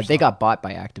 Yeah, they Neversoft. got bought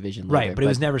by Activision. Later, right, but it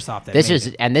was Neversoft that This made was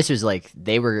it. and this was like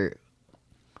they were.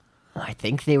 I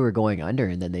think they were going under,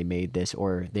 and then they made this,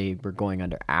 or they were going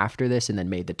under after this, and then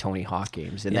made the Tony Hawk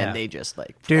games, and Yeah. then they just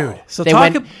like, Dude, so they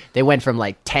talk went, they went from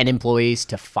like 10 employees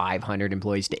to 500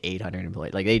 employees to 800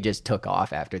 employees. Like they just took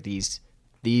off after these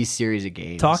series of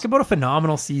games. Talk about a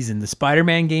phenomenal season. The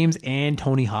Spider-Man games and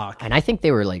Tony Hawk. And I think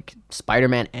they were like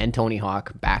Spider-Man and Tony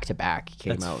Hawk back to back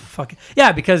came That's out. fucking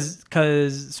yeah, because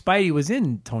Spidey was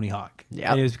in Tony Hawk.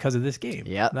 Yep. And it was because of this game.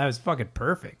 Yep. That was fucking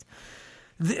perfect.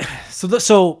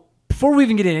 So before we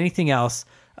even get into anything else,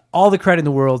 all the credit in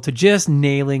the world to just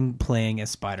nailing playing as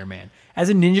Spider-Man. As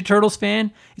a Ninja Turtles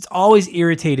fan, it's always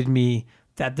irritated me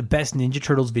that the best Ninja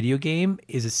Turtles video game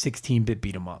is a 16-bit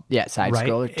beat 'em up. Yeah, side Right?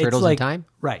 scroller, It's Turtles like- in Time.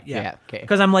 Right, yeah. Yeah, okay.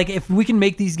 Because I'm like, if we can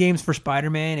make these games for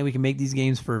Spider-Man and we can make these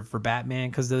games for Batman,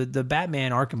 because the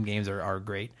Batman Arkham games are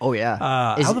great. Oh yeah.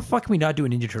 How the fuck can we not do a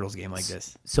Ninja Turtles game like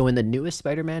this? So in the newest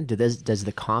Spider-Man, does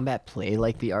the combat play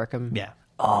like the Arkham? Yeah.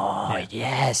 Oh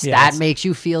yes, Yeah, that it's- makes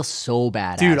you feel so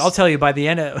badass, Dude, I'll tell you by the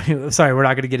end of sorry, we're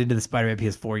not going to get into the Spider-Man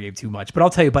PS4 game too much, but I'll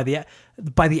tell you by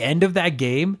the end of that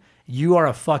game, you are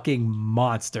a fucking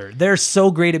monster. They're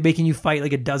so great at making you fight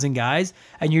like a dozen guys,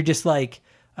 and you're just like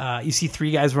you see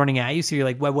 3 guys running at you, so you're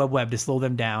like web to slow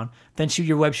them down. Then shoot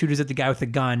your web shooters at the guy with the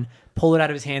gun, pull it out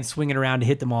of his hand, swing it around to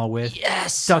hit them all with.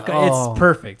 Yes! Duck, Oh. it's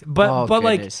perfect. But Oh,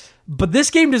 like, goodness. but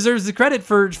this game deserves the credit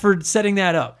for setting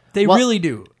that up. They Well, really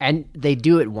do. And they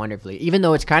do it wonderfully, even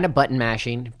though it's kind of button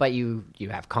mashing. But you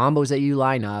have combos that you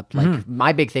line up. Like Mm-hmm.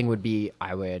 my big thing would be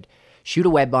I would shoot a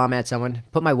web bomb at someone,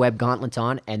 put my web gauntlets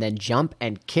on, and then jump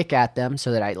and kick at them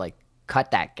so that I like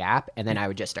cut that gap, and then I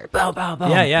would just start boom, boom,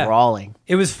 boom, Yeah. brawling.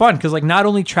 It was fun because like not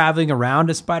only traveling around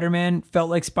as Spider-Man felt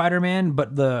like Spider-Man,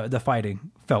 but the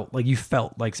fighting felt like you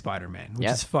felt like Spider-Man, which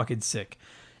Yep. is fucking sick.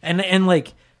 And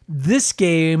like this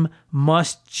game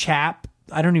must chap.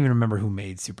 I don't even remember who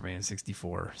made Superman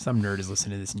 64. Some nerd is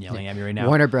listening to this and yelling at me right now.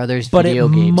 Warner Brothers But Video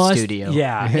it Game must, Studio.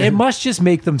 Yeah, it must just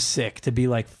make them sick to be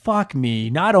like, fuck me.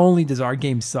 Not only does our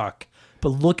game suck, but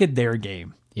look at their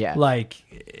game. Yeah. Like,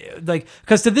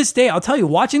 because to this day, I'll tell you,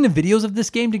 watching the videos of this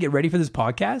game to get ready for this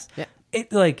podcast, Yeah.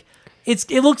 it like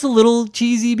it looks a little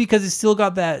cheesy because it's still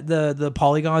got that the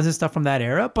polygons and stuff from that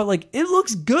era, but like it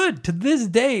looks good to this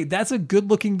day. That's a good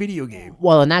looking video game.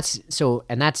 Well, and that's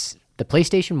the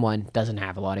PlayStation 1 doesn't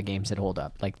have a lot of games that hold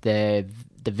up. Like the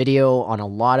video on a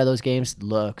lot of those games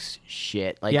looks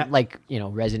shit. Like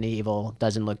Resident Evil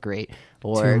doesn't look great,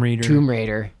 or Tomb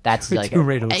Raider. That's like Tomb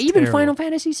Raider was even terrible. Final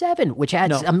Fantasy 7, which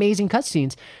has amazing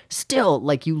cutscenes. Still,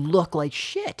 like you look like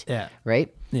shit. Yeah.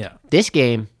 Right. Yeah. This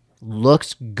game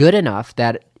looks good enough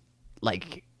that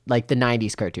like the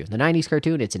 90s cartoon. The 90s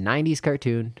cartoon, it's a 90s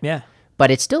cartoon. Yeah. But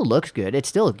it still looks good. It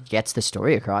still gets the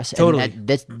story across. Totally. And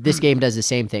this game does the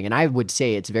same thing. And I would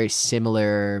say it's a very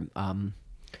similar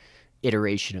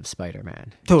iteration of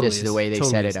Spider-Man. Totally Just the is. way they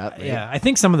Totally set is. it up. Right? Yeah, I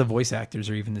think some of the voice actors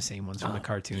are even the same ones from the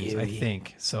cartoons. beauty. I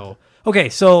think so. Okay,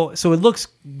 so it looks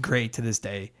great to this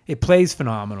day. It plays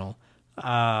phenomenal,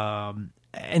 and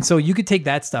so you could take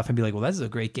that stuff and be like, "Well, that's a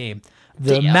great game."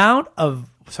 The amount of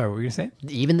sorry, what were you gonna say?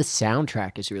 Even the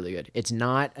soundtrack is really good. It's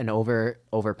not an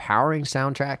overpowering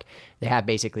soundtrack. They have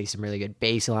basically some really good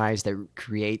bass lines that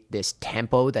create this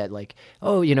tempo that like,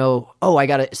 I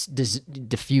gotta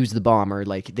diffuse the bomb, or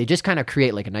like they just kind of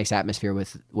create like a nice atmosphere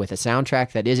with a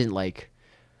soundtrack that isn't like,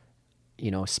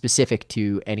 specific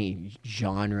to any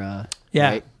genre.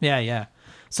 Yeah, right? yeah.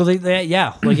 So like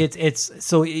it's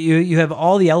so you have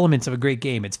all the elements of a great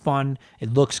game. It's fun.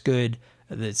 It looks good.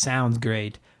 It sounds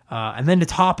great. And then to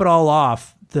top it all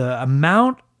off, the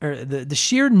amount or the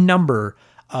sheer number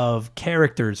of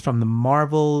characters from the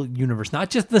Marvel universe, not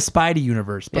just the Spidey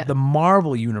universe, but the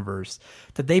Marvel universe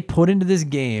that they put into this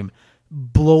game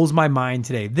blows my mind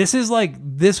today. This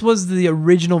was the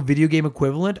original video game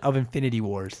equivalent of Infinity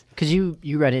Wars. Because you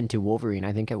run into Wolverine,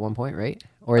 I think, at one point, right?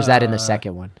 Or is that in the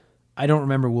second one? I don't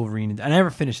remember Wolverine. I never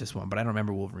finished this one, but I don't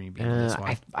remember Wolverine being in this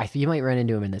one. You might run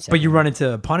into him in the second But you one. run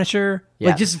into Punisher. Yeah.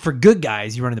 Like just for good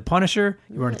guys, you run into Punisher.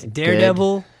 You run into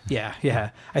Daredevil. Yeah.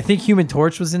 I think Human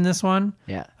Torch was in this one.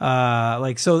 Yeah.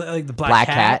 The Black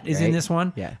Cat is in right? this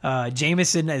one. Yeah.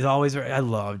 Jameson is always. I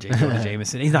love J. Jonah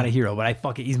Jameson. He's not a hero,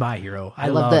 but he's my hero. I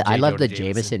love the Jonah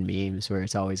Jameson memes where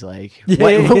it's always like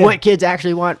Yeah. what kids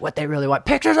actually want, what they really want.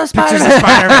 Pictures of Pictures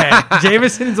Spider-Man. of Spider-Man.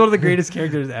 Jameson is one of the greatest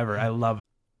characters ever. I love it.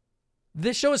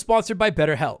 This show is sponsored by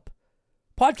BetterHelp.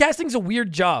 Podcasting's a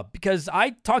weird job because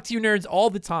I talk to you nerds all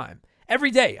the time.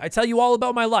 Every day, I tell you all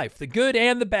about my life, the good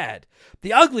and the bad.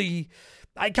 The ugly,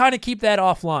 I kind of keep that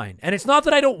offline. And it's not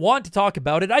that I don't want to talk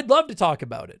about it. I'd love to talk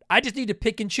about it. I just need to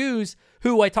pick and choose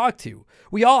who I talk to.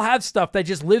 We all have stuff that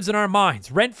just lives in our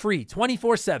minds, rent-free,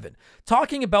 24/7.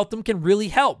 Talking about them can really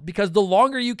help because the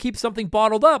longer you keep something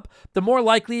bottled up, the more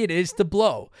likely it is to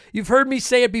blow. You've heard me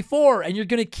say it before, and you're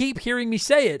going to keep hearing me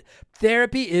say it.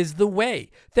 Therapy is the way.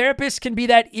 Therapists can be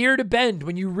that ear to bend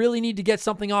when you really need to get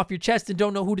something off your chest and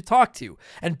don't know who to talk to.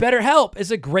 And BetterHelp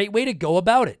is a great way to go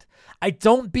about it. I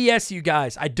don't BS you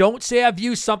guys. I don't say I've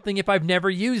used something if I've never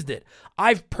used it.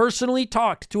 I've personally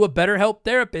talked to a BetterHelp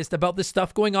therapist about the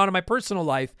stuff going on in my personal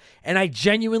life, and I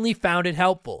genuinely found it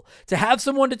helpful. To have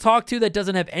someone to talk to that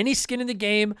doesn't have any skin in the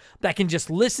game, that can just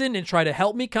listen and try to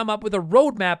help me come up with a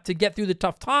roadmap to get through the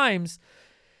tough times,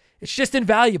 it's just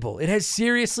invaluable. It has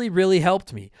seriously really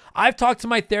helped me. I've talked to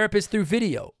my therapist through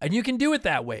video, and you can do it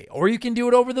that way, or you can do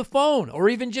it over the phone, or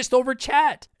even just over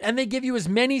chat. And they give you as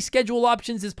many schedule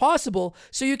options as possible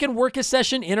so you can work a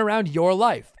session in around your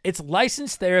life. It's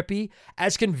licensed therapy,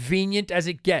 as convenient as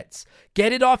it gets.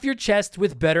 Get it off your chest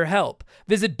with BetterHelp.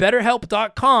 Visit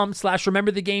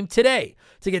BetterHelp.com/rememberthegame today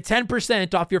to get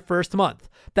 10% off your first month.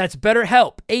 That's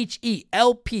BetterHelp,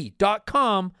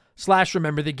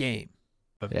 HELP.com/rememberthegame.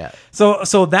 Yeah.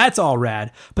 So that's all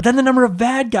rad. But then the number of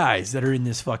bad guys that are in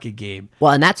this fucking game.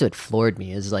 Well, and that's what floored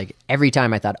me is like every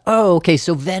time I thought, oh, okay,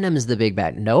 so Venom is the big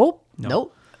bad. Nope. It's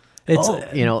The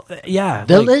like-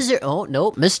 Lizard. Oh,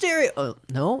 no. Mysterio. Oh,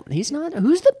 no, he's not.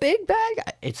 Who's the big bad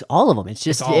guy? It's all of them. It's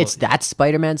just, that's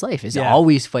Spider-Man's life. Is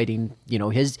always fighting,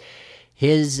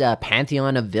 his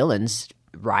pantheon of villains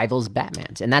rivals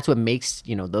Batman's. And that's what makes,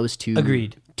 those two.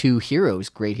 Agreed. Two heroes,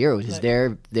 great heroes, is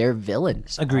their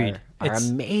villains. Agreed. Are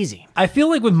amazing. I feel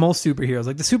like with most superheroes,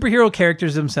 like the superhero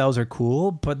characters themselves are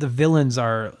cool, but the villains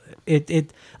are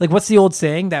like what's the old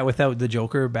saying that without the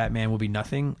Joker, Batman will be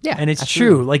nothing? Yeah, and it's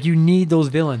absolutely. true. Like you need those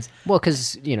villains. Well,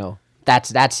 because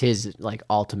that's his like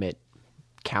ultimate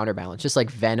counterbalance. Just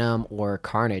like Venom or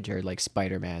Carnage are like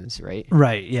Spider-Man's, right?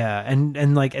 Right. Yeah.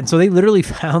 And so they literally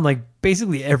found like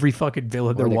basically every fucking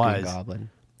villain Or there the was, Green Goblin.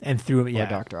 and threw it. Or Yeah.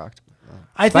 Doctor Octopus.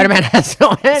 I think Spider-Man has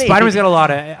so many. Spider-Man's got a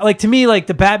lot of like to me like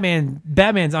the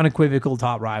Batman's unequivocal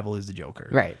top rival is the Joker.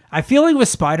 Right. I feel like with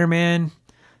Spider-Man,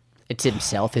 It's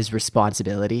himself, his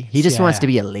responsibility. He just wants Yeah. to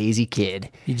be a lazy kid.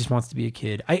 He just wants to be a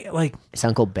kid. I like It's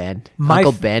Uncle Ben. My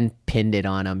Uncle f- Ben pinned it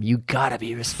on him. You gotta be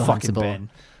fucking responsible. Ben.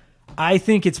 I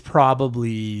think it's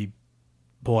probably,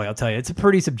 boy, I'll tell you, it's a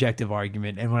pretty subjective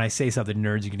argument. And when I say something,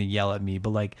 nerds are going to yell at me. But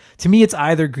like, to me, it's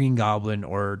either Green Goblin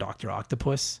or Dr.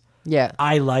 Octopus. Yeah.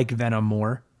 I like Venom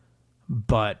more.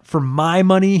 But for my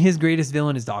money, his greatest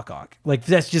villain is Doc Ock. Like,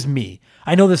 that's just me.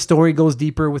 I know the story goes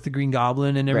deeper with the Green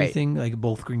Goblin and everything, like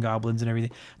both Green Goblins and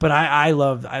everything. But I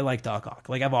like Doc Ock.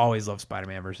 Like, I've always loved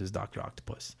Spider-Man versus Dr.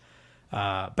 Octopus.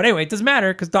 But anyway, it doesn't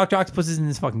matter because Dr. Octopus is in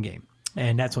this fucking game.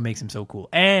 And that's what makes him so cool.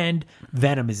 And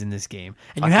Venom is in this game.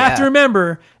 And you have to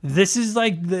remember, this is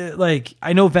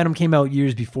I know Venom came out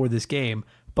years before this game,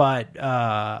 but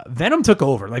Venom took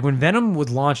over. Like, when Venom was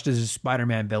launched as a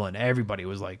Spider-Man villain, everybody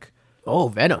was like, Oh,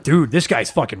 Venom. dude, this guy's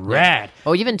fucking rad.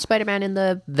 Oh, even Spider-Man in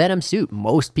the Venom suit.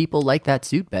 Most people like that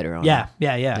suit better on him.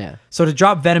 Yeah. So to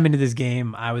drop Venom into this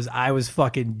game, I was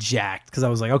fucking jacked because I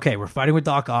was like, okay, we're fighting with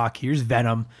Doc Ock. Here's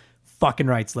Venom. Fucking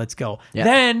rights. Let's go. Yeah.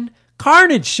 Then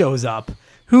Carnage shows up,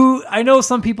 who I know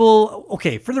some people,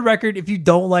 okay, for the record, if you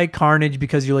don't like Carnage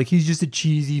because you're like, he's just a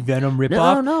cheesy Venom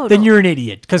ripoff, then you're an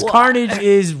idiot because Carnage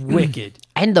is wicked.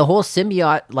 And the whole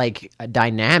symbiote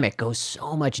dynamic goes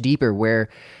so much deeper where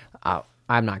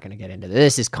I'm not going to get into this.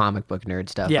 This is comic book nerd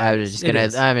stuff. Yeah,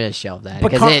 I'm gonna shelve that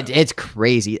But because it's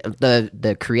crazy.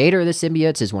 The creator of the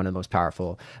symbiotes is one of the most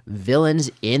powerful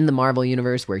villains in the Marvel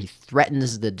universe, where he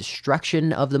threatens the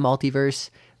destruction of the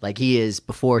multiverse. Like, he is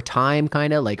before time,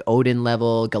 kind of like Odin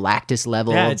level, Galactus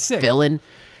level it's sick. villain.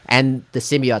 And the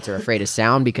symbiotes are afraid of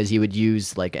sound because he would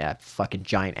use like a fucking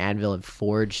giant anvil and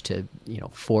forge to,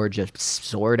 forge a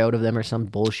sword out of them or some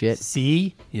bullshit.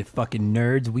 See, you fucking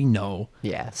nerds, we know.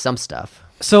 Yeah, some stuff.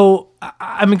 So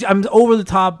I'm over the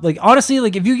top. Like, honestly,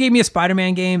 like, if you gave me a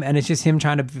Spider-Man game and it's just him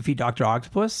trying to defeat Dr.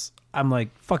 Octopus, I'm like,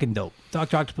 fucking dope.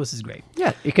 Dr. Octopus is great.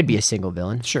 Yeah, it could be a single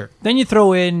villain. Sure. Then you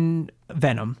throw in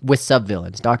Venom. With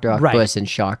sub-villains, Dr. Octopus and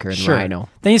Shocker and Rhino.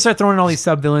 Then you start throwing in all these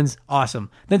sub-villains.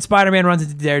 Awesome. Then Spider-Man runs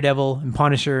into Daredevil and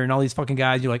Punisher and all these fucking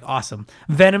guys. You're like, awesome.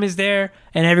 Venom is there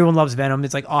and everyone loves Venom.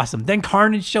 It's like, awesome. Then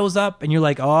Carnage shows up and you're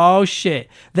like, oh shit.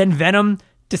 Then Venom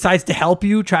decides to help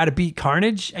you try to beat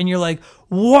Carnage and you're like,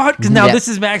 what? Because now this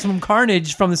is Maximum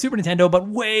Carnage from the Super Nintendo, but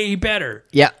way better.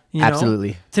 Yeah, You know?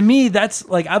 absolutely. To me, that's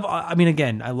like,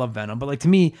 again, I love Venom, but like, to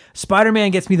me,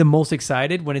 Spider-Man gets me the most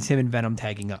excited when it's him and Venom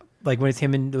tagging up. Like, when it's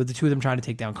him and the two of them trying to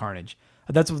take down Carnage.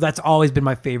 That's always been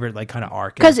my favorite, like, kind of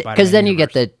arc. Because then you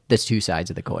get the two sides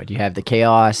of the coin. You have the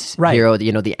chaos hero,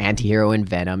 the anti-hero in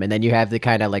Venom, and then you have the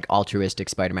kind of like altruistic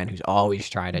Spider-Man who's always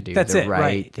trying to do the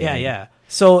right thing. Yeah.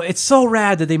 So it's so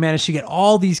rad that they managed to get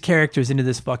all these characters into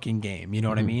this fucking game. You know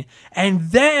what I mean? And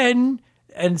then,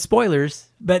 and spoilers,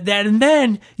 but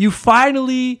then you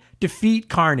finally defeat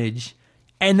Carnage,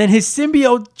 and then his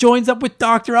symbiote joins up with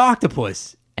Dr.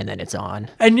 Octopus. And then it's on.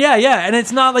 And and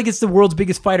it's not like it's the world's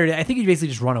biggest fighter. I think you basically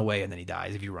just run away and then he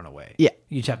dies if you run away. Yeah.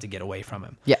 You just have to get away from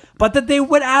him. Yeah. But that they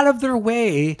went out of their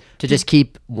way To just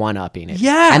keep one-upping it.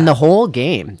 Yeah. And the whole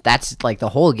game, that's like the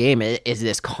whole game is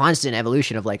this constant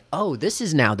evolution of like, oh, this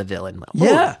is now the villain.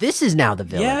 Yeah. Oh, this is now the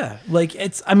villain. Yeah, like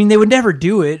they would never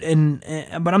do it,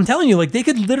 but I'm telling you, like, they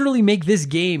could literally make this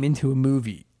game into a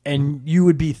movie, and you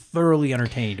would be thoroughly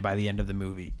entertained by the end of the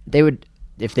movie. They would,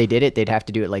 if they did it, they'd have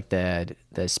to do it like the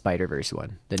Spider-Verse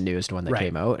one, the newest one that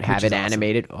came out. Have it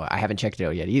animated. Oh, I haven't checked it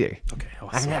out yet either. Okay,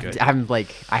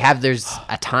 There's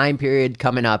a time period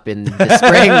coming up in the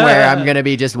spring where I'm gonna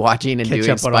be just watching and Catch doing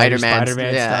up on all your Spider-Man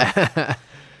Spider-Man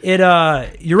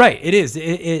stuff. You're right. It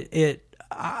is.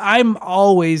 I'm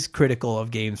always critical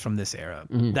of games from this era.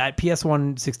 That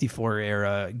PS1 64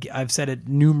 era, I've said it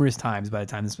numerous times by the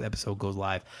time this episode goes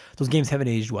live. Those games haven't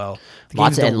aged well.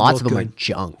 Lots of them are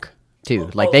junk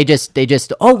too. Like they just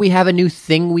we have a new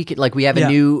thing we have a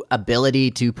new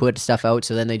ability to put stuff out,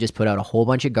 so then they just put out a whole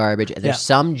bunch of garbage. And there's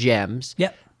some gems.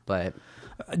 Yep. But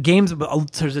games,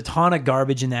 there's a ton of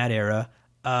garbage in that era.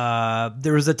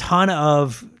 There was a ton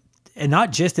of, and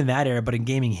not just in that era, but in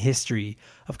gaming history,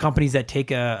 of companies that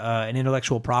take an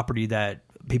intellectual property that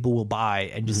people will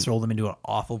buy and just throw them into an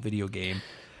awful video game.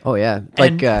 Oh yeah,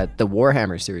 like the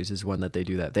Warhammer series is one that they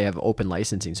do that. They have open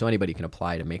licensing, so anybody can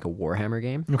apply to make a Warhammer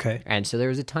game. Okay. And so there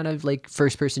was a ton of like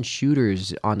first-person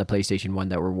shooters on the PlayStation 1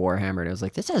 that were Warhammer, and I was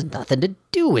like, this has nothing to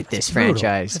do with this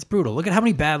franchise. That's brutal. Look at how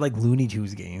many bad like Looney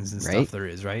Tunes games and Right? stuff there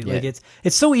is, right? Yeah. Like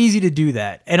it's so easy to do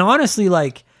that. And honestly,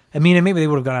 like, I mean, and maybe they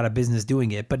would have gone out of business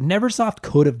doing it, but Neversoft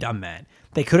could have done that.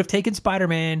 They could have taken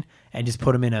Spider-Man and just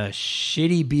put them in a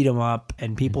shitty beat 'em up,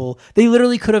 and people they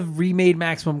literally could have remade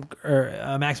Maximum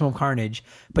Carnage,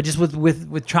 but just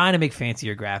with trying to make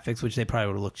fancier graphics, which they probably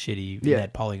would have looked shitty in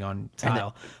that polygon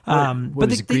style. What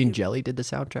was it, Green Jelly did the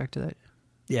soundtrack to that?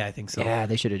 Yeah, I think so. Yeah,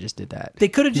 they should have just did that. They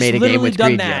could have just Made a game literally with done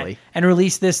Green that Jelly. and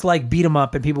released this like beat 'em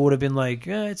up, and people would have been like,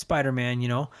 "It's Spider-Man," you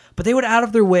know. But they went out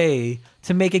of their way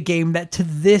to make a game that to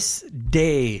this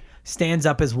day stands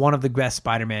up as one of the best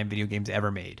Spider-Man video games ever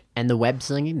made. And the web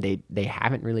slinging, they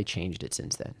haven't really changed it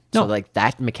since then. No. So like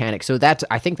that mechanic. So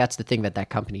I think that's the thing that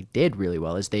company did really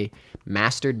well is they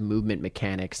mastered movement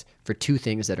mechanics for two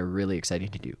things that are really exciting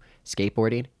to do: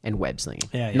 skateboarding and web slinging.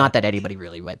 Yeah. Not that anybody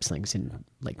really web slings in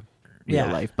like real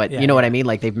Yeah. life, but Yeah, you know what I mean?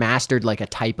 Like they've mastered like a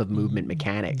type of movement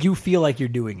mechanic. You feel like you're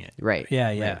doing it. Right. Yeah.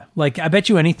 Right. Like I bet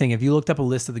you anything, if you looked up a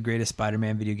list of the greatest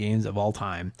Spider-Man video games of all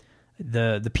time,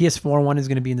 the PS4 one is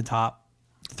going to be in the top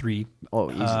 3. Oh,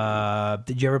 easily.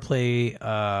 Did you ever play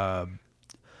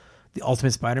the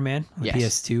Ultimate Spider-Man on the Yes.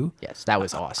 PS2? Yes, that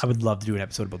was I awesome. would love to do an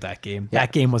episode about that game. Yeah.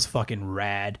 That game was fucking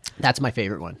rad. That's my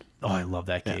favorite one. Oh, I love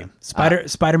that game.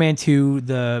 Spider-Man 2,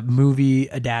 the movie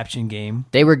adaptation game.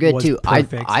 They were good was too.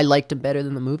 perfect. I liked them better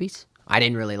than the movies. I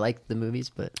didn't really like the movies,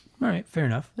 but All right, fair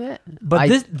enough. eh, But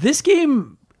I- this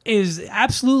game is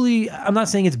absolutely, I'm not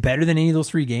saying it's better than any of those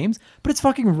 3 games, but it's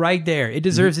fucking right there. It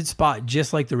deserves its spot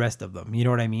just like the rest of them. You know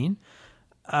what I mean?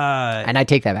 and I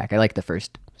take that back. I like the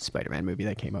first Spider-Man movie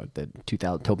that came out, the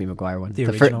 2000 Tobey Maguire one. The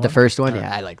The original one? first one,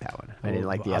 yeah, I like that one. I didn't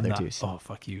like the I'm other not- two. So. Oh,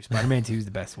 fuck you. Spider-Man 2 is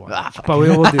the best one. Fuck. But we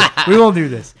won't do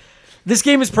this. This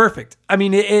game is perfect. I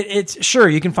mean, it's sure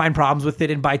you can find problems with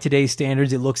it, and by today's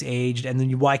standards, it looks aged. And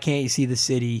then why can't you see the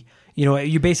city? You know,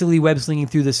 you're basically web slinging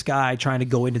through the sky, trying to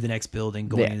go into the next building,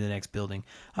 into the next building.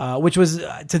 Which was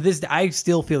to this, I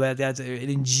still feel that that's an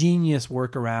ingenious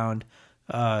workaround.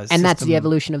 And that's the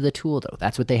evolution of the tool, though.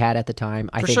 That's what they had at the time.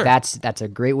 I think sure. that's a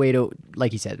great way to,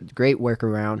 like you said, great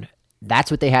workaround.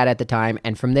 That's what they had at the time,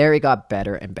 and from there it got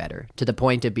better and better to the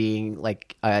point of being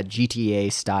like a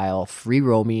GTA style free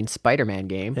roaming Spider-Man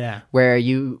game, Yeah. where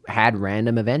you had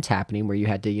random events happening where you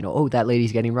had to, oh, that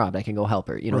lady's getting robbed, I can go help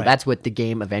her. Right. That's what the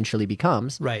game eventually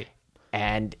becomes, Right.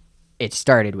 and it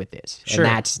started with this, Sure.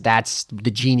 and that's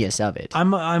the genius of it.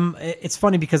 It's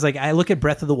funny because like I look at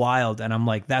Breath of the Wild and I'm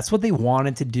like, that's what they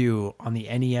wanted to do on the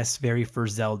NES very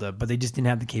first Zelda, but they just didn't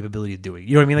have the capability of doing it.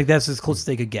 You know what I mean? Like that's as close as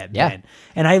they could get. Yeah. Then.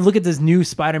 And I look at this new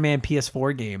Spider-Man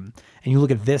PS4 game and you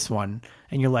look at this one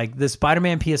and you're like, the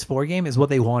Spider-Man PS4 game is what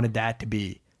they wanted that to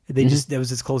be. They just, that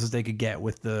was as close as they could get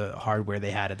with the hardware they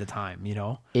had at the time, you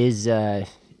know? Is it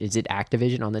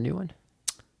Activision on the new one?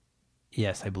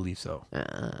 Yes, I believe so.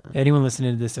 Anyone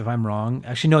listening to this, if I'm wrong,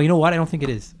 actually, no, you know what? I don't think it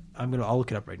is. I'll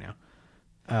look it up right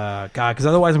now. God, because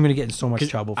otherwise I'm going to get in so much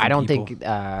trouble. From I don't people. think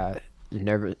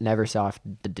Neversoft,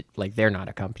 like they're not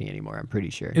a company anymore. I'm pretty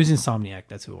sure. It was Insomniac.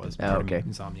 That's who it was. Pardon me, okay.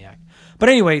 Insomniac. But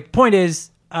anyway, point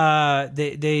is,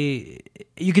 they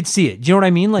you could see it. Do you know what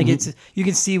I mean? Like you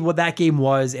can see what that game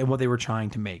was and what they were trying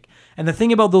to make. And the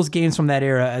thing about those games from that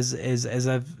era, as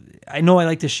I know I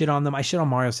like to shit on them. I shit on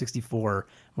Mario 64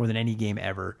 more than any game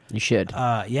ever. You should.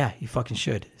 Yeah, you fucking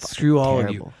should. Screw all of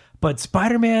you. terrible. But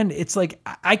Spider-Man, it's like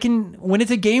I can when it's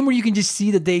a game where you can just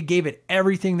see that they gave it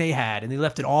everything they had and they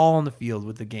left it all on the field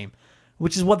with the game,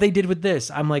 which is what they did with this.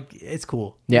 I'm like, it's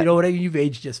cool. Yeah. You know what I mean? You've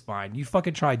aged just fine. You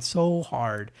fucking tried so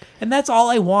hard, and that's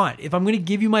all I want. If I'm gonna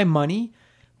give you my money,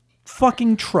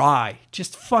 fucking try.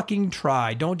 Just fucking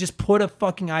try. Don't just put a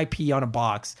fucking IP on a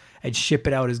box and ship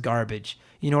it out as garbage.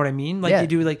 You know what I mean? Like Yeah. you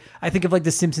do, like I think of like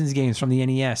the Simpsons games from the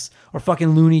NES, or fucking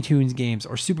Looney Tunes games,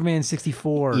 or Superman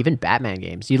 64. Even Batman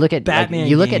games. You look at Batman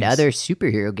you look at games. other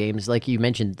superhero games, like you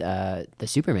mentioned the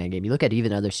Superman game. You look at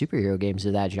even other superhero games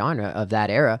of that genre of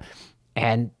that era,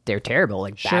 and they're terrible.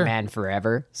 Like Sure. Batman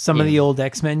Forever. Some of the old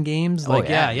X-Men games, like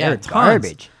yeah, yeah, they're tons.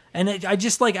 garbage. And I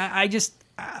just like I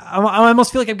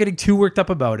almost feel like I'm getting too worked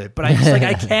up about it, but I just like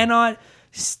I cannot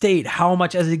state how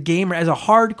much as a gamer, as a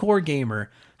hardcore gamer,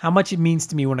 how much it means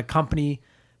to me when a company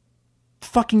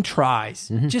fucking tries.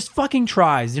 Mm-hmm. Just fucking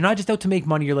tries. They're not just out to make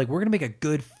money. You're like, we're gonna make a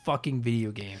good fucking video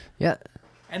game. Yeah,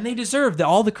 And they deserve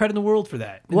all the credit in the world for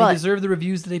that. And Well, they deserve the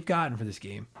reviews that they've gotten for this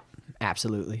game.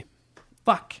 absolutely.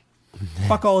 Fuck.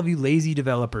 Fuck all of you lazy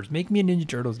developers. Make me a Ninja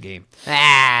Turtles game.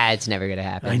 It's never gonna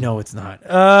happen. I know it's not.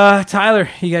 Tyler,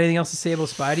 you got anything else to say about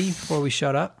Spidey before we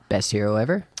shut up? Best hero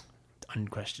ever.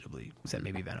 Unquestionably, except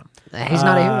maybe Venom. He's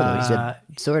not a hero though. He's a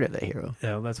sort of a hero.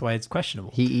 No, that's why it's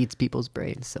questionable. He eats people's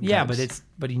brains sometimes. Yeah,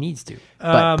 but he needs to.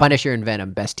 But Punisher and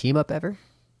Venom, best team up ever?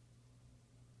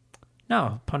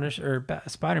 No,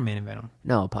 Spider-Man and Venom.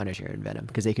 No, Punisher and Venom,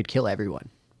 because they could kill everyone.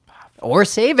 Or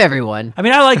save everyone. I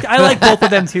mean, I like both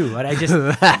of them too, but I just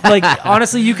like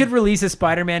honestly, you could release a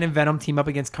Spider-Man and Venom team up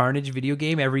against Carnage video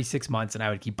game every 6 months, and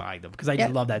I would keep buying them because I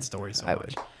just love that story so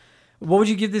much. What would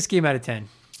you give this game out of 10?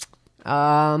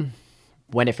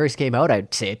 When it first came out,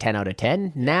 I'd say a 10 out of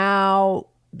 10. Now,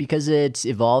 because it's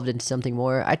evolved into something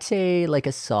more, I'd say like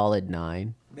a solid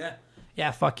 9.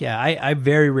 Yeah, fuck yeah. I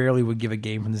very rarely would give a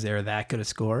game from this era that good a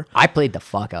score. I played the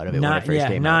fuck out of it when it first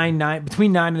came out. 9,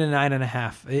 between 9 and a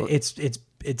 9.5.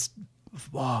 It's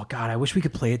oh god, I wish we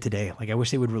could play it today. Like I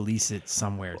wish they would release it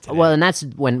somewhere today. Well, and that's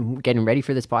when getting ready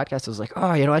for this podcast, I was like, oh,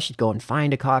 I should go and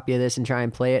find a copy of this and try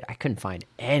and play it. I couldn't find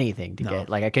anything to get.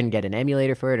 Like I couldn't get an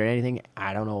emulator for it or anything.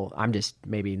 I don't know. I'm just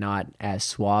maybe not as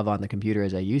suave on the computer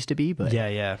as I used to be, but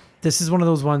yeah. This is one of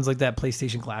those ones like that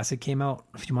PlayStation Classic came out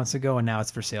a few months ago, and now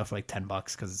it's for sale for like $10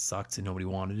 because it sucked and nobody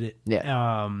wanted it.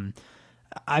 Yeah.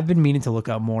 I've been meaning to look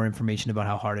up more information about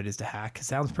how hard it is to hack. It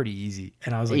sounds pretty easy.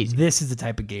 And I was like, this is the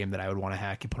type of game that I would want to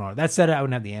hack and put on. That said, I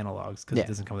wouldn't have the analogs because it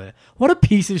doesn't come with it. What a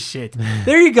piece of shit.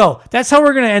 There you go. That's how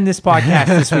we're going to end this podcast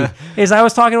this week. Is I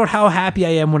was talking about how happy I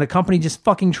am when a company just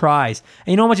fucking tries.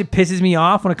 And you know how much it pisses me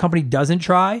off when a company doesn't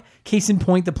try? Case in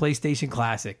point, the PlayStation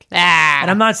Classic. And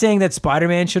I'm not saying that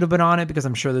Spider-Man should have been on it because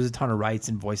I'm sure there's a ton of rights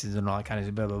and voices and all that kind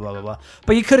of blah, blah, blah, blah, blah.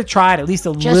 But you could have tried at least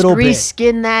a little bit. Just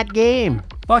reskin that game.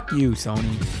 Fuck you, Sony.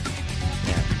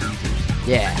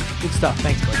 Yeah. Good stuff.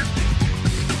 Thanks, buddy.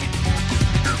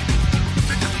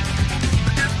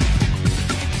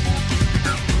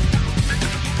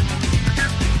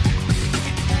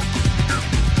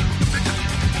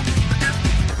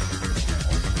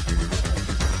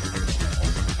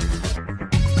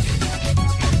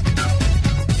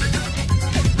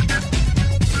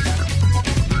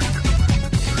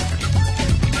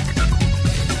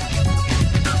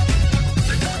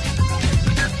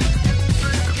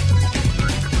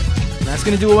 That's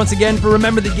going to do it once again for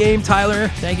Remember the Game. Tyler,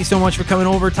 thank you so much for coming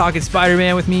over, talking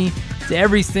Spider-Man with me. To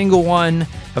every single one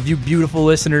of you beautiful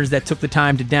listeners that took the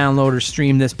time to download or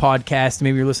stream this podcast.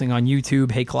 Maybe you're listening on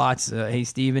YouTube. Hey, Klotz. Hey,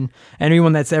 Steven.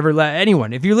 Anyone that's ever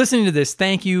anyone. If you're listening to this,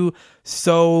 thank you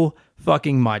so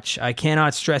fucking much. I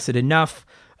cannot stress it enough.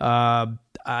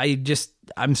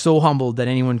 I'm so humbled that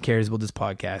anyone cares about this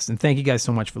podcast. And thank you guys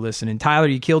so much for listening. Tyler,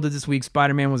 you killed it this week.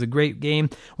 Spider-Man was a great game.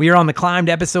 We are on the climb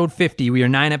to episode 50. We are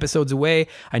 9 episodes away.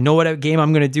 I know what game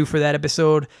I'm going to do for that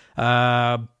episode.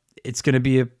 It's going to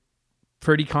be a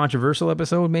pretty controversial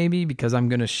episode maybe because I'm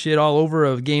going to shit all over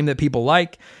a game that people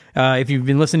like. If you've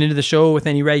been listening to the show with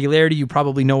any regularity, you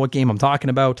probably know what game I'm talking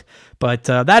about. But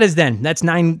that is then. That's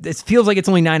 9. It feels like it's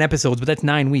only 9 episodes, but that's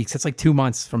 9 weeks. That's like 2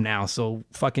 months from now. So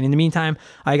fucking in the meantime,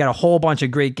 I got a whole bunch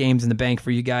of great games in the bank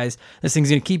for you guys. This thing's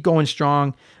going to keep going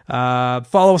strong.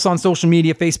 Follow us on social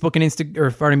media, Facebook and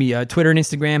Twitter and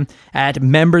Instagram at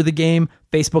Member the Game,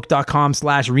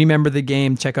 Facebook.com/Remember the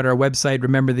Game. Check out our website,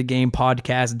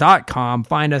 RememberTheGamePodcast.com.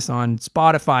 Find us on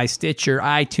Spotify, Stitcher,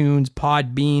 iTunes,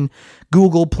 Podbean,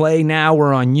 Google Play. Now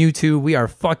we're on YouTube. We are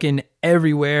fucking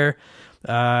everywhere.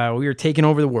 We are taking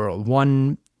over the world,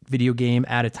 one video game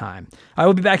at a time. I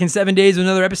will be back in 7 days with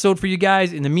another episode for you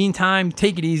guys. In the meantime,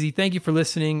 take it easy. Thank you for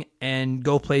listening, and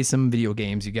go play some video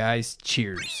games, you guys.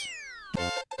 Cheers.